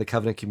within the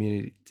covenant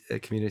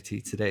community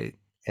today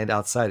and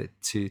outside it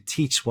to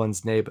teach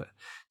one's neighbor,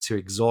 to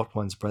exhort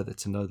one's brother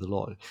to know the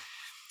Lord.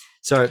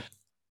 So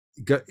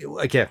go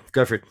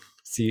for it.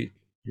 See,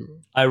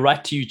 I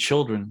write to you,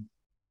 children,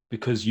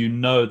 because you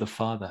know the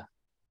Father.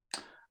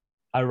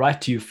 I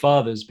write to you,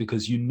 fathers,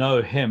 because you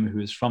know him who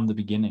is from the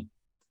beginning.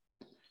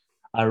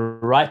 I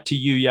write to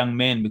you, young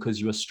men, because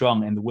you are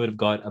strong and the word of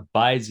God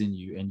abides in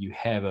you and you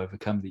have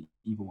overcome the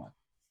evil one.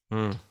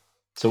 Mm.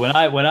 So when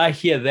I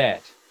hear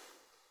that,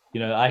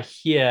 I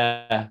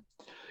hear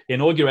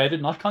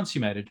inaugurated, not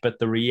consummated, but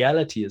the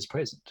reality is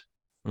present.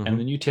 Mm-hmm. And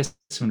the New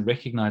Testament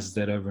recognizes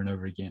that over and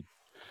over again.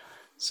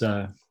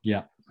 So,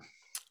 yeah.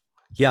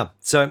 Yeah.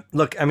 So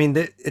look, I mean,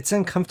 it's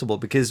uncomfortable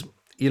because,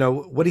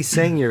 what he's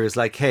saying here is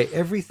like, hey,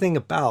 everything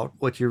about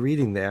what you're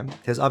reading there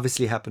has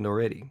obviously happened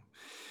already.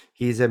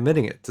 He's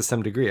admitting it to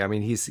some degree. I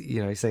mean, he's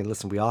saying,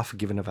 listen, we are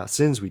forgiven of our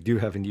sins. We do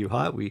have a new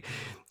heart.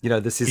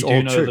 This is all true.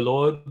 We do know the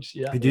Lord.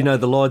 Yeah. We do know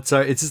the Lord.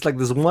 So it's just like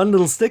this one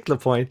little stickler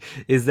point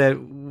is that,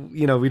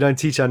 we don't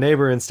teach our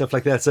neighbor and stuff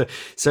like that.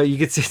 So you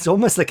could see it's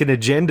almost like an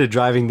agenda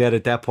driving that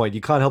at that point.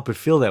 You can't help but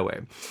feel that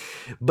way.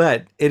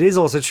 But it is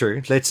also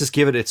true. Let's just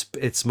give it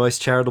its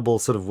most charitable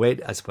sort of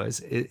weight, I suppose,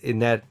 in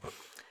that,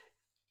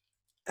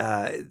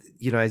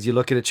 as you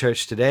look at a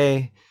church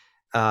today,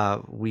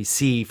 we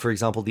see, for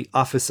example, the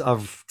office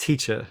of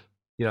teacher,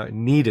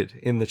 needed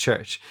in the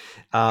church.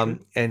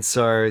 And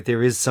so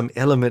there is some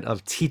element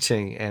of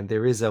teaching and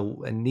there is a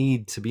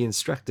need to be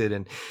instructed.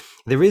 And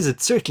there is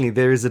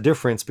a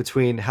difference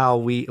between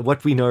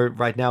what we know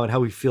right now and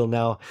how we feel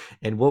now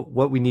and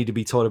what we need to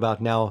be taught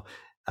about now,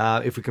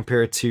 if we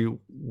compare it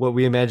to what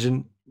we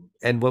imagine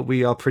and what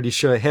we are pretty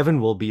sure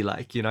heaven will be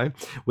like,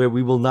 where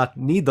we will not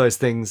need those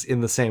things in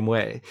the same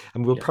way.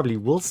 And we'll probably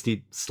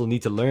still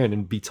need to learn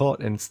and be taught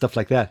and stuff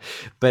like that.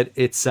 But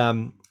it's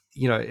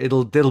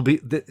there'll be,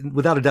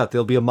 without a doubt,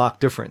 there'll be a marked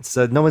difference.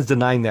 So no one's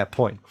denying that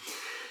point.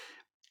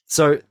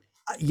 So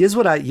here's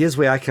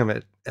where I come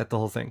at the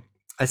whole thing.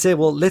 I say,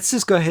 well, let's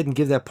just go ahead and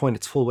give that point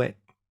its full weight.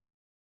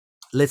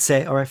 Let's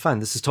say, all right, fine.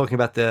 This is talking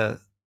about the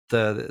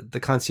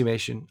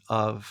consummation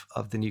of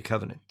the new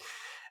covenant.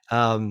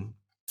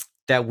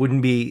 That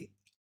wouldn't be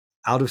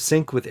out of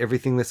sync with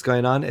everything that's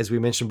going on, as we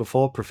mentioned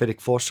before, prophetic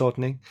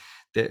foreshortening.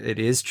 That it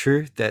is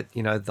true that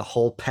the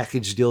whole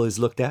package deal is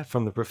looked at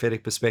from the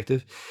prophetic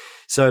perspective.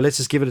 So let's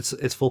just give it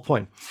its full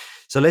point.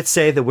 So let's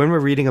say that when we're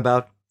reading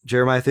about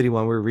Jeremiah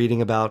 31, we're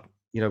reading about,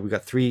 we've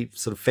got three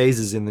sort of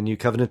phases in the new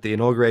covenant: the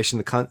inauguration,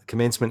 the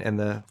commencement, and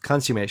the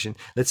consummation.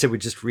 Let's say we're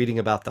just reading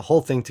about the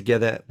whole thing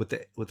together with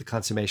the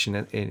consummation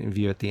in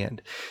view at the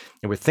end,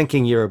 and we're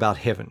thinking here about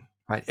heaven,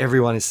 right?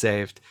 Everyone is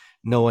saved.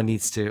 No one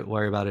needs to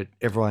worry about it.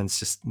 Everyone's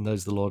just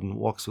knows the Lord and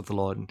walks with the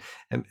Lord.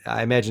 And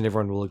I imagine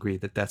everyone will agree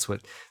that that's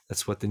what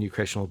the new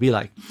creation will be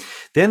like.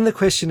 Then the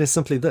question is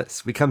simply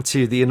this. We come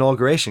to the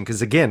inauguration,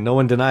 because again, no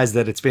one denies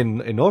that it's been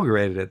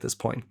inaugurated at this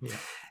point. Yeah.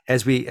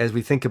 As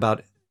we think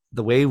about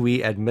the way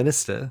we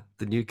administer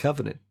the new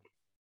covenant,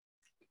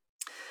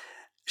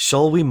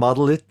 shall we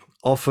model it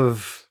off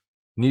of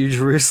New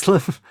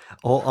Jerusalem,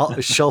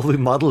 or shall we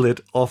model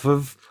it off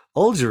of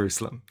Old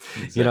Jerusalem?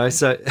 Exactly.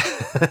 So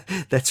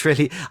that's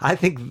really, I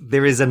think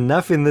there is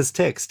enough in this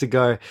text to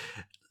go,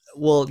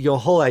 well, your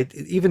whole,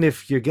 even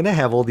if you're going to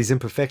have all these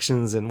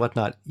imperfections and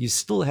whatnot, you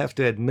still have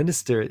to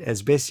administer it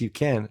as best you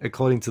can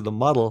according to the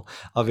model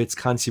of its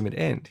consummate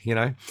end.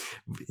 I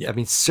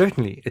mean,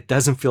 certainly it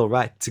doesn't feel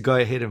right to go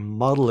ahead and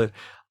model it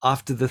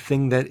after the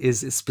thing that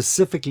is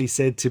specifically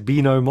said to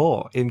be no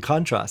more, in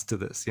contrast to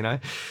this.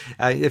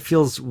 It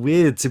feels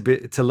weird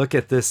to look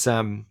at this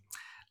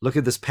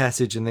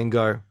passage and then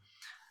go,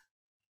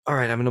 all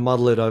right, I'm going to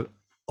model it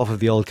off of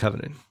the old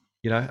covenant.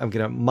 I'm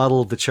going to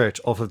model the church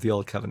off of the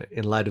old covenant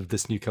in light of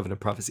this new covenant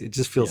prophecy. It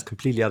just feels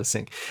completely out of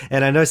sync.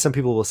 And I know some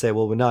people will say,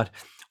 well, we're not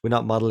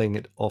modeling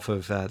it off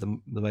of the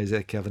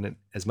Mosaic covenant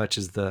as much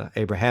as the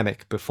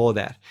Abrahamic before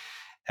that,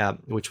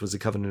 which was a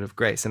covenant of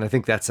grace. And I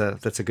think that's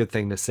a good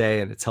thing to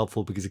say, and it's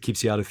helpful because it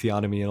keeps you out of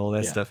theonomy and all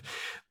that stuff.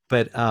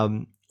 But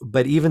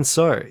even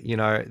so,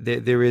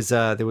 there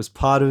was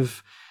part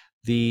of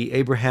the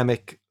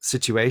Abrahamic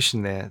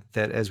situation there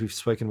that, as we've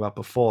spoken about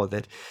before,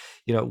 that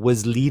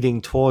was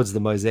leading towards the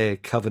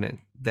Mosaic covenant,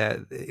 that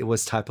it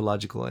was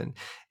typological,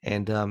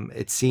 and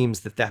it seems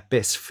that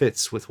best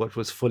fits with what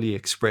was fully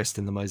expressed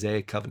in the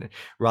Mosaic covenant,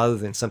 rather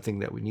than something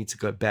that we need to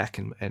go back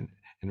and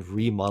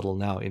remodel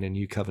now in a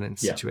new covenant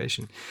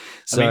situation.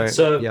 So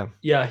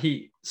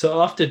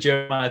after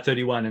Jeremiah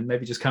 31, and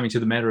maybe just coming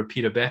to the matter of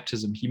Peter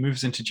baptism, he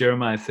moves into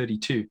Jeremiah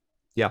 32.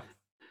 Yeah.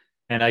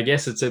 And I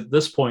guess it's at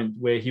this point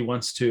where he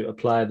wants to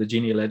apply the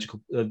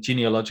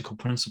genealogical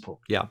principle.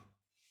 Yeah.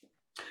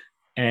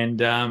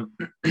 And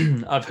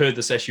I've heard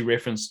this actually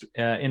referenced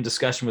in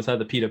discussion with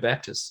other Peter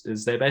Baptists,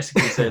 is they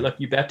basically say, look,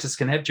 you Baptists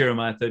can have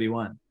Jeremiah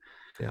 31.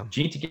 Yeah.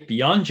 You need to get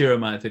beyond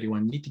Jeremiah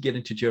 31. You need to get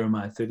into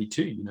Jeremiah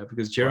 32,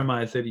 because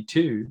Jeremiah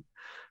 32,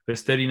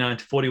 verse 39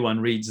 to 41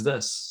 reads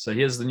this. So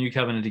here's the new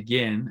covenant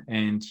again,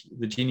 and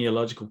the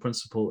genealogical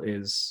principle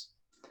is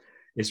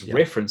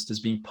referenced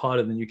as being part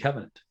of the new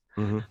covenant.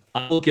 Mm-hmm.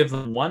 I will give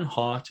them one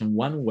heart and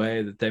one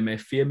way, that they may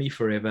fear me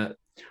forever,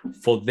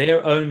 for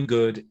their own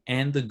good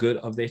and the good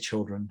of their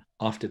children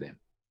after them.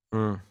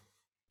 I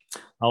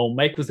will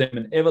make with them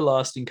an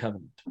everlasting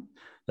covenant,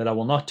 that I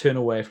will not turn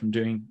away from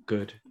doing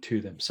good to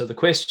them. So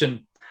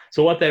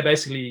what they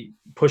basically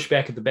push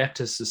back at the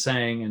Baptists is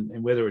saying,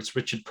 and whether it's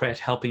Richard Pratt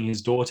helping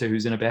his daughter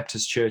who's in a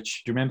Baptist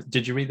church. Do you remember?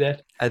 Did you read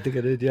that? I think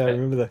I did. Yeah, I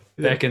remember that.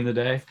 Back in the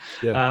day.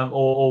 Yeah.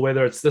 Or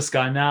whether it's this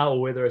guy now,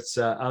 or whether it's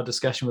our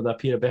discussion with our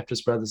Peter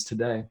Baptist brothers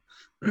today.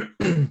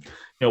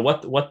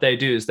 What they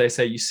do is they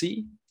say, you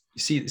see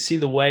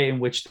the way in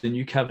which the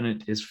new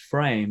covenant is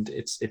framed.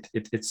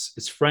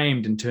 It's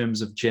framed in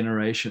terms of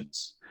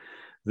generations.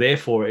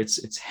 Therefore,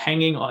 it's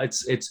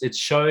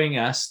showing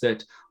us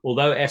that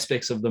although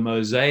aspects of the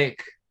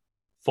Mosaic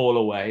fall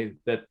away,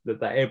 that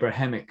the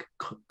Abrahamic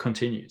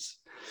continues.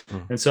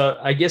 And so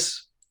I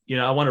guess,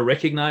 I want to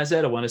recognize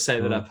that. I want to say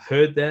that I've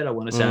heard that. I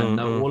want to say I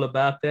know all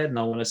about that. And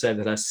I want to say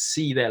that I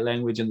see that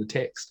language in the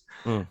text.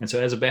 And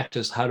so as a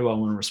Baptist, how do I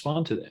want to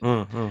respond to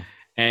that?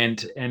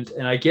 And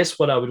I guess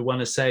what I would want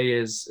to say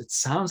is, it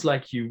sounds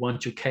like you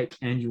want your cake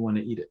and you want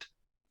to eat it.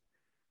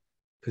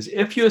 Because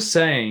if you're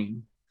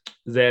saying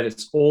that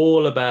it's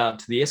all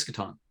about the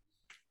eschaton,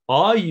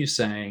 are you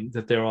saying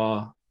that there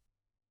are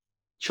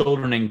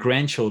children and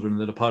grandchildren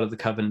that are part of the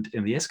covenant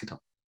in the eschaton?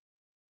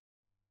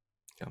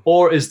 Yeah.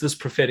 Or is this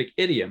prophetic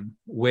idiom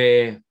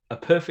where a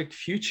perfect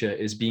future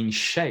is being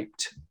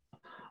shaped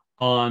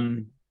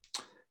on?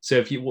 So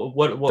if you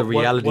the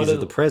realities of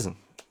the present,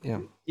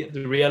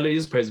 the reality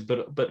is present,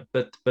 but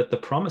the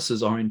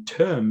promises are in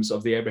terms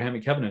of the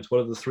Abrahamic covenant. What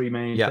are the three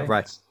main things?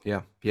 Right.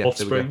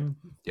 Offspring,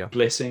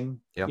 blessing,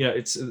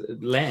 it's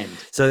land.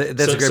 So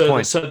that's a great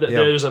point. So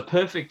there's a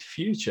perfect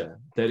future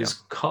that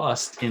is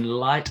cast in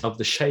light of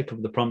the shape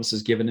of the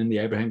promises given in the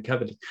Abraham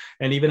covenant,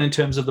 and even in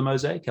terms of the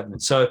Mosaic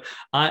covenant. So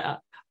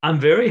I'm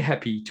very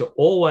happy to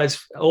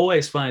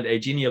always find a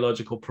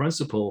genealogical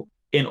principle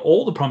in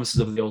all the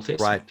promises of the Old Right,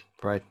 Testament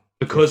right.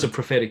 because of Definitely.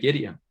 prophetic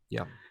idiom.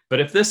 Yeah. But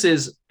if this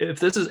is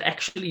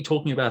actually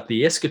talking about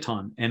the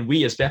eschaton, and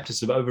we as Baptists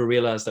have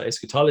over-realized our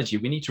eschatology,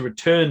 we need to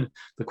return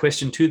the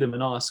question to them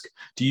and ask,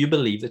 do you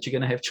believe that you're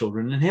going to have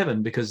children in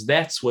heaven? Because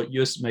that's what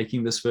you're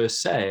making this verse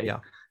say. Yeah.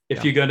 If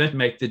Yeah. you're going to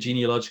make the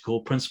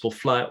genealogical principle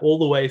fly all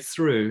the way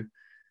through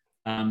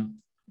um,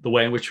 the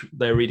way in which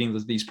they're reading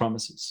these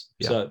promises.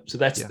 Yeah. So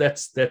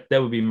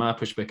that would be my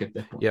pushback at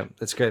that point. Yeah,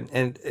 that's great.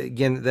 And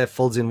again, that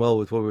folds in well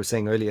with what we were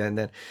saying earlier. And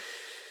then,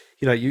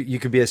 you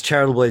could be as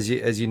charitable as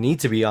you need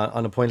to be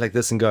on a point like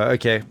this and go,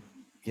 okay,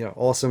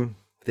 awesome.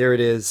 There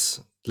it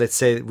is. Let's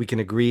say we can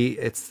agree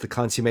it's the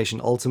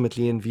consummation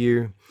ultimately in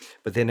view.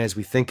 But then as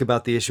we think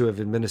about the issue of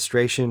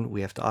administration,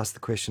 we have to ask the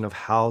question of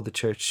how the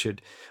church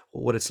should,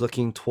 what it's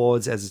looking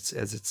towards as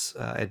it's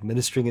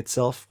administering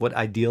itself, what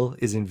ideal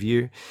is in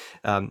view.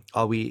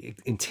 Are we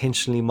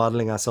intentionally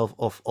modeling ourselves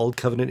off Old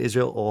Covenant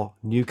Israel or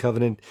New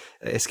Covenant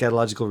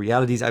eschatological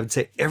realities? I would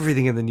say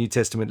everything in the New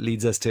Testament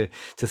leads us to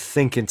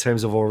think in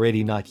terms of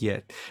already not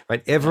yet,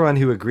 right? Everyone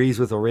who agrees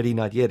with already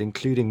not yet,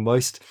 including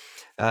most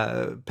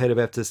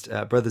Pedro-Baptist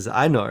brothers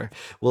I know,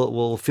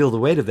 will feel the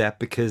weight of that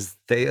because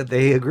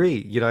they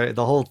agree.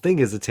 The whole thing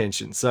is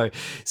attention. So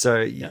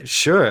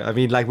sure. I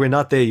mean, like, we're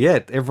not there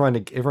yet.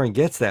 Everyone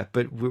gets that,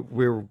 but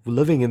we're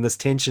living in this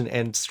tension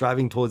and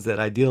striving towards that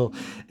ideal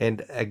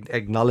and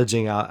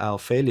acknowledging our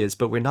failures,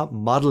 but we're not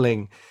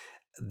modeling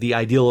the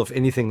ideal of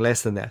anything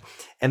less than that.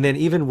 And then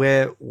even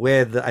where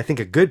I think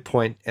a good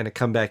point and a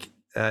comeback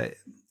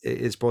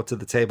is brought to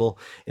the table,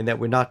 in that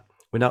we're not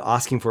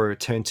asking for a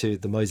return to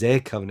the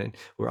Mosaic covenant.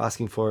 We're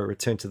asking for a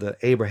return to the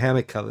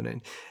Abrahamic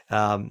covenant.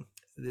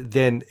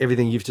 Then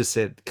everything you've just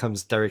said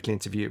comes directly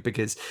into view,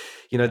 because,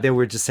 then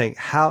we're just saying,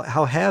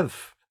 how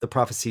have the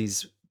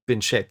prophecies been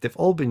shaped? They've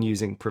all been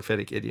using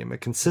prophetic idiom, a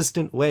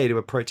consistent way to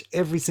approach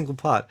every single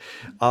part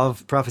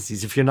of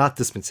prophecies. If you're not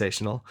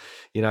dispensational,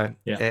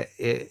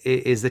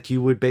 is that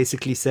you would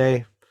basically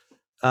say,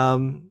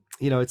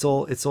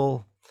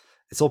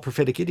 it's all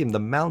prophetic idiom. The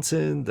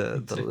mountain,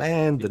 the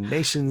land, the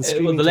nations Well,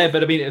 streaming. the land,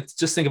 but I mean,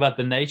 just think about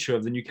the nature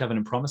of the new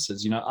covenant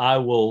promises. I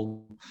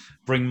will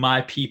bring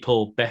my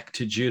people back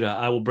to Judah.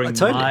 I will bring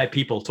Totally. my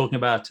people, talking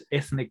about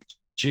ethnic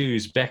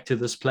Jews, back to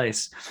this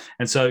place.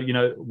 And so,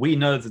 we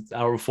know that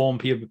our Reformed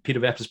Peter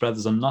Baptist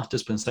brothers are not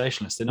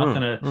dispensationalists.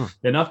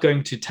 They're not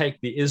going to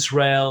take the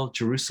Israel,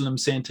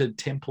 Jerusalem-centered,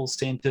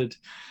 temple-centered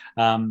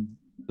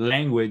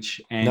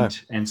language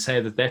and say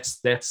that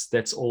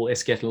that's all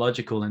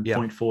eschatological and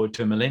point forward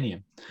to a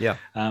millennium. Yeah.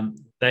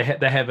 They have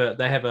a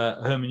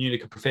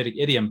hermeneutic of prophetic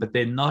idiom, but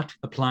they're not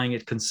applying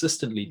it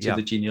consistently to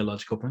the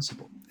genealogical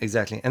principle.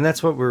 Exactly, and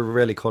that's what we're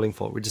really calling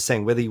for. We're just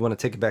saying, whether you want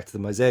to take it back to the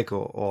Mosaic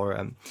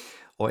or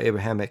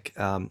Abrahamic,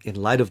 in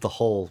light of the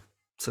whole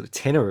sort of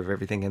tenor of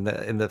everything and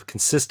the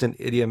consistent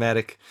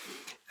idiomatic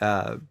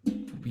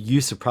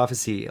use of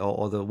prophecy,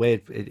 or the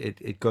way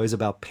it goes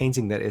about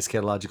painting that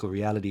eschatological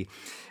reality.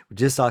 We're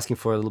just asking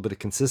for a little bit of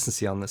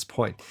consistency on this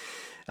point.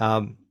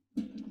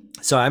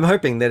 So I'm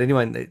hoping that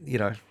anyone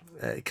that,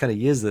 kind of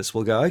hears this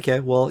will go, okay,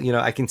 well,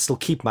 I can still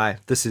keep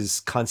this is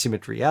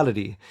consummate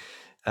reality,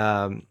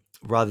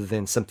 rather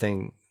than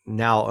something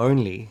now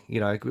only,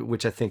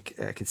 which I think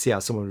I can see how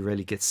someone would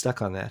really get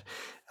stuck on that.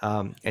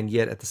 And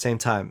yet at the same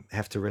time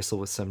have to wrestle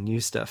with some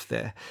new stuff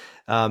there.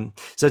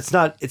 So it's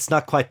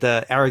not quite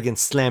the arrogant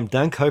slam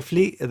dunk,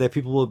 hopefully, that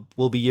people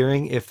will be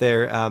hearing if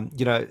they're,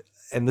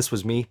 and this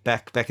was me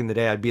back in the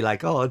day. I'd be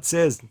like, oh, it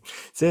says,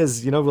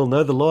 we'll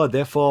know the Lord,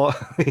 therefore,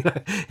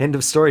 end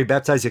of story,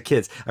 baptize your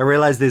kids. I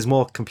realize there's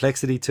more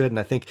complexity to it, and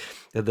I think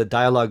the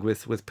dialogue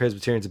with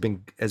Presbyterians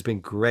has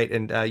been great.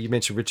 And you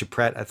mentioned Richard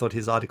Pratt. I thought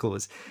his article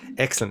was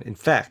excellent. In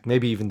fact,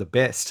 maybe even the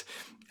best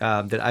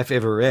that I've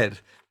ever read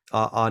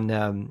on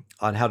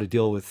how to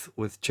deal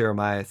with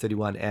Jeremiah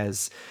 31,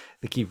 as I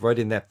think he wrote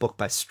in that book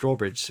by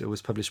Strawbridge. It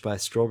was published by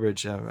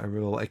Strawbridge. I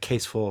remember, A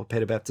Case for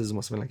Pedobaptism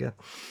or something like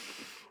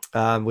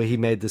that, where he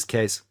made this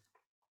case.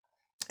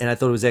 And I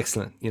thought it was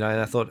excellent, and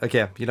I thought,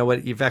 okay, you know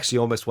what, you've actually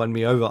almost won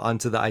me over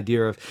onto the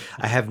idea of,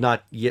 I have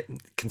not yet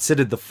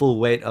considered the full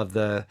weight of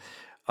the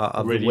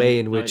way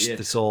in which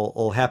this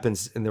all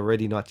happens in the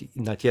already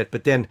not yet.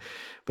 But then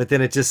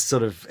it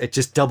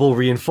just double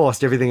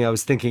reinforced everything I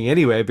was thinking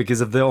anyway, because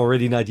of the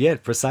already not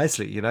yet,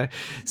 precisely,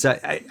 So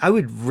I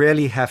would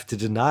rarely have to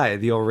deny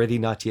the already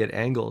not yet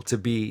angle to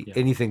be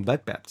anything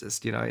but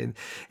Baptist, and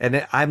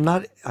I'm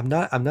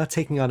not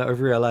taking on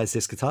overrealized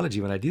eschatology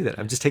when I do that.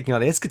 I'm just taking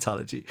on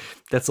eschatology.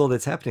 That's all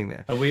that's happening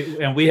there.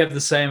 And we have the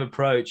same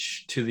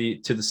approach to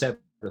the Sabbath,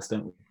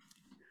 don't we?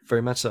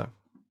 Very much so.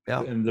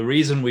 Yeah. And the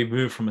reason we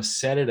moved from a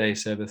Saturday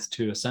Sabbath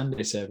to a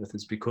Sunday Sabbath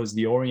is because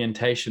the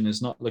orientation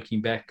is not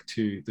looking back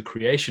to the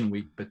creation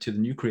week, but to the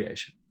new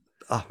creation.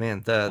 Oh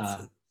man,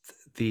 the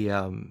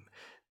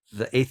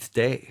eighth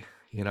day,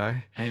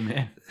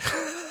 Amen.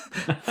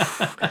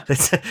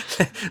 let's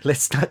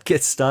let's not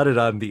get started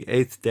on the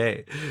eighth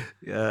day.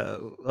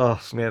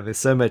 Oh man, there's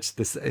so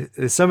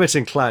much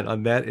inclined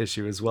on that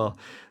issue as well.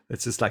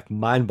 It's just like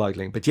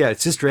mind-boggling. But yeah,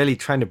 it's just really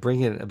trying to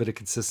bring in a bit of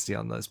consistency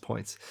on those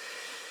points.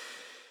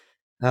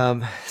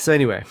 So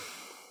anyway,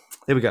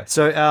 there we go.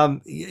 So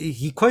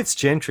he quotes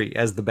Gentry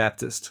as the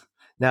Baptist.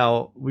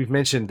 Now we've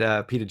mentioned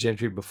Peter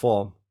Gentry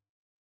before,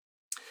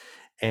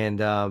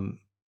 and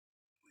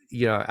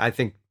I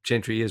think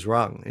Gentry is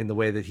wrong in the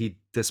way that he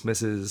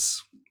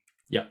dismisses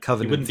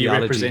covenant he wouldn't theology.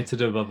 be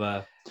representative of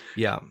a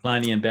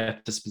Plinian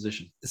Baptist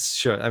position.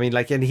 Sure. I mean,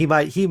 like, and he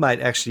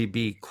might actually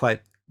be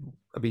quite.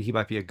 I mean, he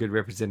might be a good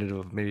representative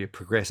of maybe a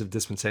progressive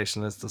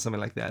dispensationalist or something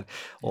like that,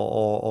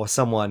 or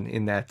someone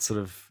in that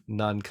sort of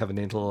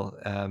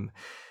non-covenantal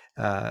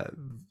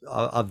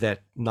of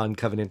that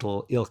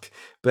non-covenantal ilk.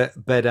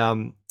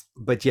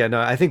 But yeah, no,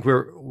 I think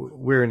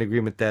we're in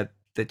agreement that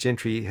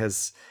Gentry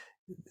has.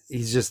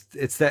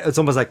 It's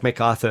almost like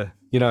MacArthur,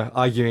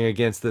 arguing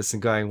against this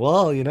and going,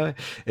 well,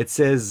 it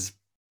says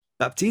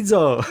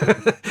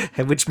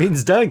baptizo, which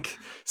means dunk.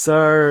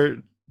 So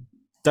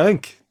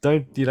don't,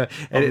 and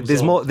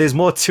there's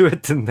more to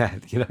it than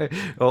that,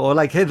 or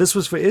like, hey, this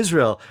was for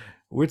Israel.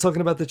 We're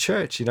talking about the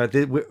church,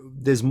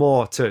 there's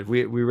more to it.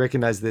 We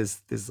recognize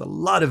there's a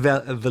lot of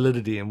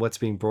validity in what's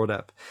being brought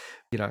up.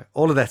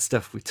 All of that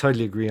stuff we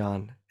totally agree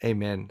on.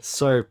 Amen.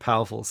 So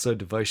powerful, so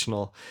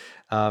devotional.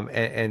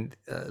 And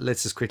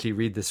let's just quickly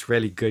read this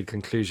really good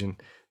conclusion,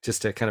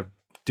 just to kind of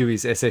do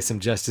his essay some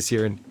justice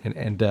here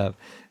and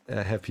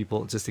have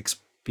people just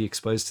be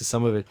exposed to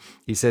some of it.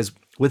 He says,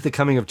 with the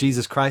coming of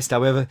Jesus Christ,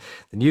 however,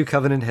 the new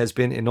covenant has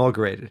been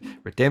inaugurated,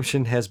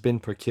 redemption has been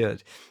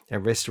procured,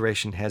 and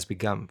restoration has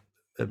begun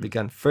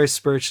first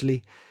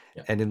spiritually,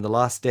 and in the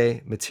last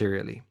day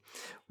materially.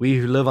 We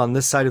who live on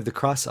this side of the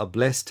cross are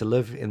blessed to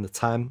live in the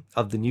time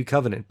of the new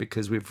covenant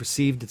because we've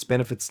received its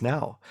benefits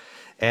now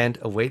and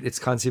await its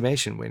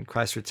consummation when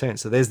Christ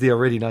returns. So there's the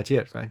already not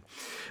yet, right?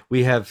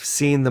 We have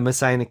seen the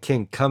Messianic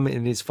King come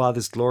in his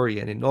Father's glory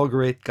and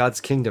inaugurate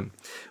God's kingdom.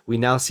 We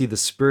now see the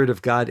Spirit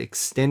of God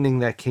extending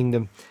that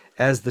kingdom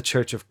as the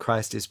Church of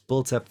Christ is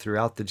built up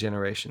throughout the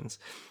generations.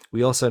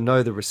 We also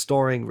know the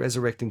restoring,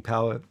 resurrecting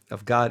power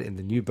of God in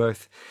the new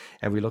birth,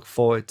 and we look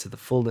forward to the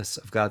fullness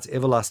of God's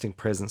everlasting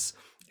presence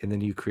in the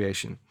new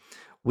creation.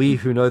 We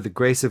who know the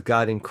grace of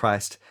God in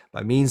Christ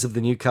by means of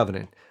the new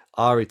covenant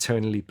are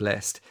eternally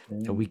blessed,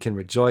 and we can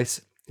rejoice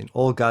in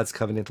all God's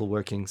covenantal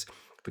workings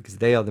because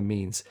they are the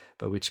means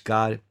by which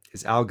God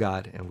is our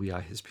God and we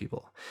are his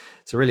people.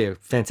 So really a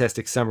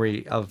fantastic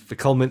summary of the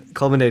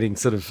culminating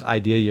sort of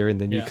idea here in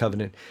the new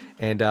covenant.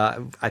 And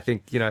I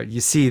think,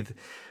 you see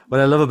what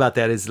I love about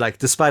that is, like,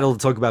 despite all the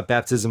talk about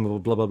baptism or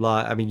blah, blah, blah,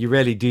 I mean, you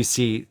really do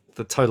see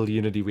the total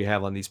unity we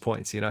have on these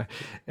points.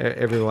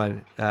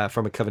 Everyone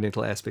from a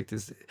covenantal aspect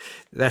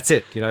that's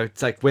it.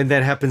 It's like when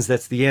that happens,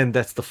 that's the end.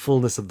 That's the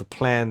fullness of the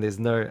plan. There's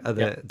no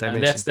other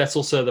dimension. And that's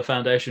also the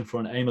foundation for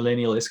an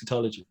amillennial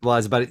eschatology. Well,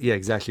 it's about it. Yeah,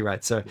 exactly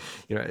right. So,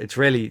 it's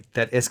really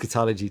that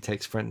eschatology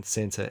takes front and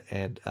center,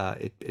 and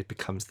it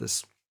becomes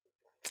this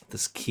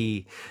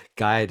key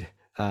guide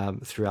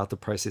throughout the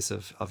process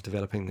of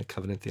developing the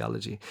covenant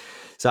theology.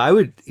 So I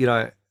would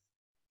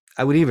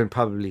even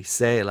probably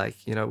say, like,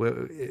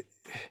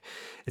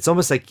 it's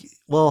almost like,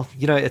 well,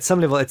 at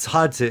some level it's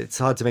hard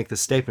to make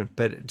this statement,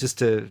 but just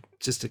to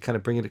kind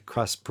of bring it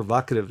across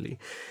provocatively,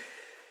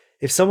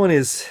 if someone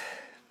is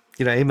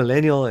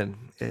amillennial and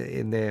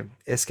in their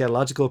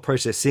eschatological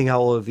approach, they're seeing how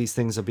all of these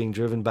things are being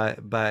driven by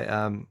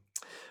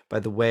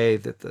the way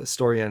that the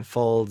story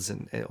unfolds,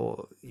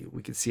 or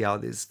we can see how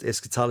there's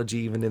eschatology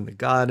even in the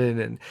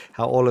garden and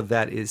how all of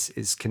that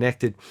is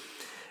connected.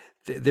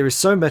 There is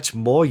so much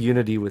more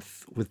unity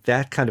with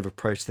that kind of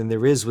approach than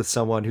there is with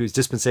someone who's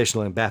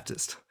dispensational and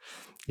Baptist.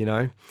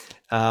 Even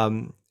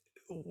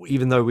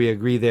though we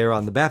agree there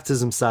on the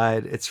baptism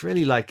side, it's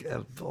really like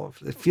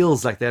it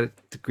feels like that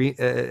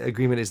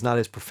agreement is not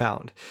as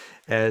profound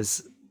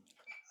as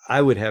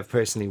I would have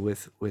personally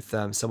with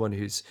someone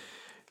who's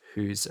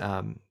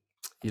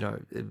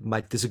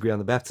might disagree on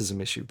the baptism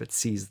issue, but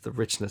sees the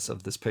richness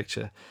of this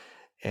picture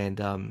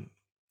and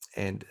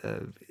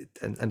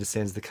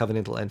understands the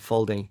covenantal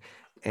unfolding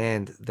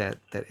and that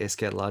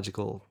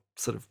eschatological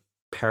sort of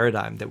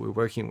paradigm that we're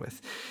working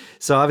with.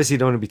 So obviously you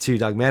don't want to be too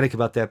dogmatic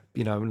about that,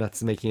 I'm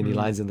not making any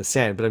lines in the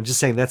sand, but I'm just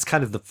saying that's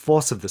kind of the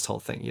force of this whole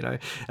thing.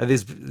 And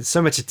there's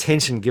so much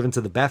attention given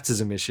to the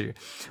baptism issue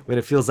when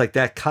it feels like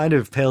that kind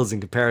of pales in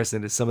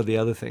comparison to some of the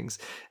other things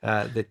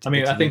I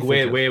think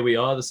where we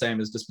are the same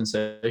as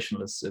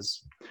dispensationalists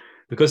is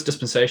because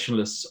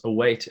dispensationalists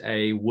await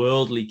a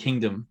worldly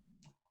kingdom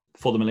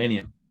for the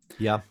millennium.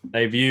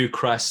 They view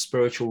Christ's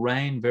spiritual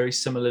reign very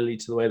similarly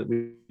to the way that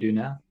we do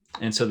now.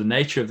 And so the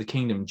nature of the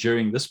kingdom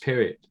during this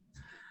period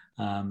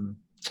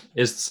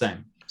is the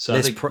same.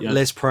 So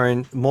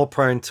more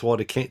prone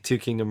toward a two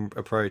kingdom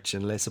approach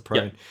and less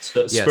prone.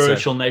 So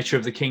spiritual nature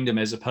of the kingdom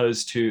as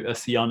opposed to a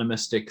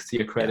theonomistic,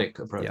 theocratic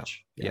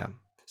approach.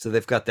 So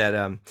they've got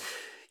that.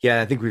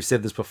 Yeah, I think we've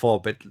said this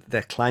before, but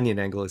that Kleinian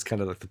angle is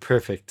kind of like the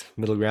perfect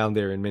middle ground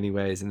there in many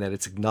ways, in that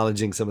it's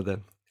acknowledging some of the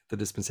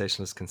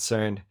dispensationalist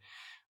concern,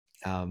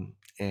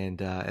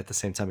 and at the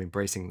same time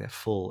embracing their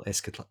full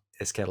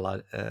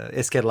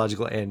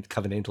eschatological and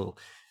covenantal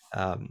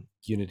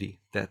unity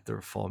that the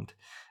Reformed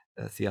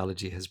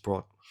theology has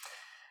brought.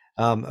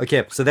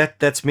 Okay, so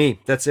that's me.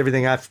 That's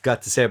everything I've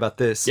got to say about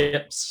this.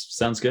 Yep,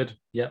 sounds good.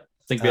 Yep, I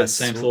think we have the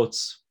same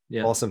thoughts.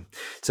 Yeah, awesome.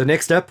 So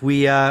next up,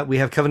 we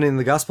have Covenant in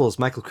the Gospels.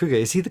 Michael Kruger,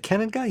 is he the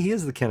canon guy? He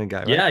is the canon guy,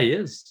 right? Yeah, he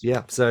is.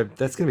 Yeah, so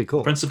that's gonna be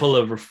cool. Principal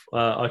of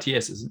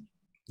RTS, isn't?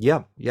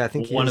 Yeah, I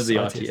think one of the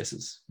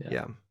RTSs.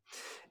 Yeah.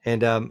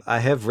 And I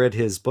have read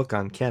his book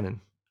on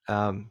canon.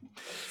 And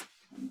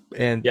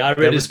yeah, I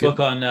read his book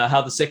on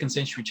how the 2nd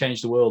century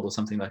changed the world or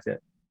something like that.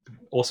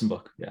 Awesome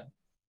book. Yeah.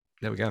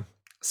 There we go.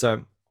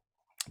 So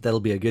that'll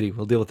be a goodie.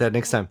 We'll deal with that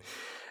next time.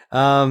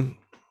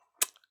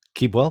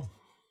 Keep well.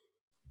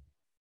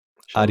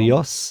 Shalom.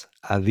 Adios.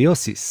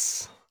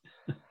 Adiosis.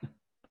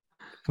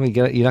 Can we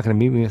get? You're not going to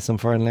meet me with some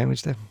foreign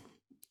language there?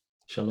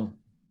 Shalom.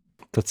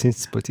 Tot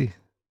ziens, Putti.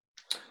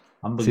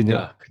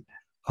 Hamburger.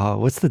 Oh,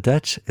 what's the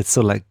Dutch? It's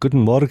so like Guten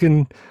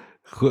Morgen,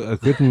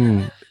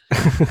 Guten.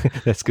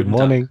 That's good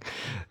morning.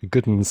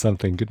 Guten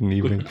something. Guten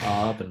evening. Guten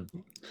Abend.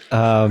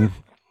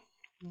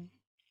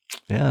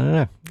 Yeah, I don't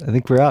know. I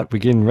think we're out. We're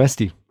getting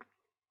resty.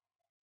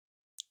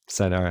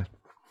 Sayonara.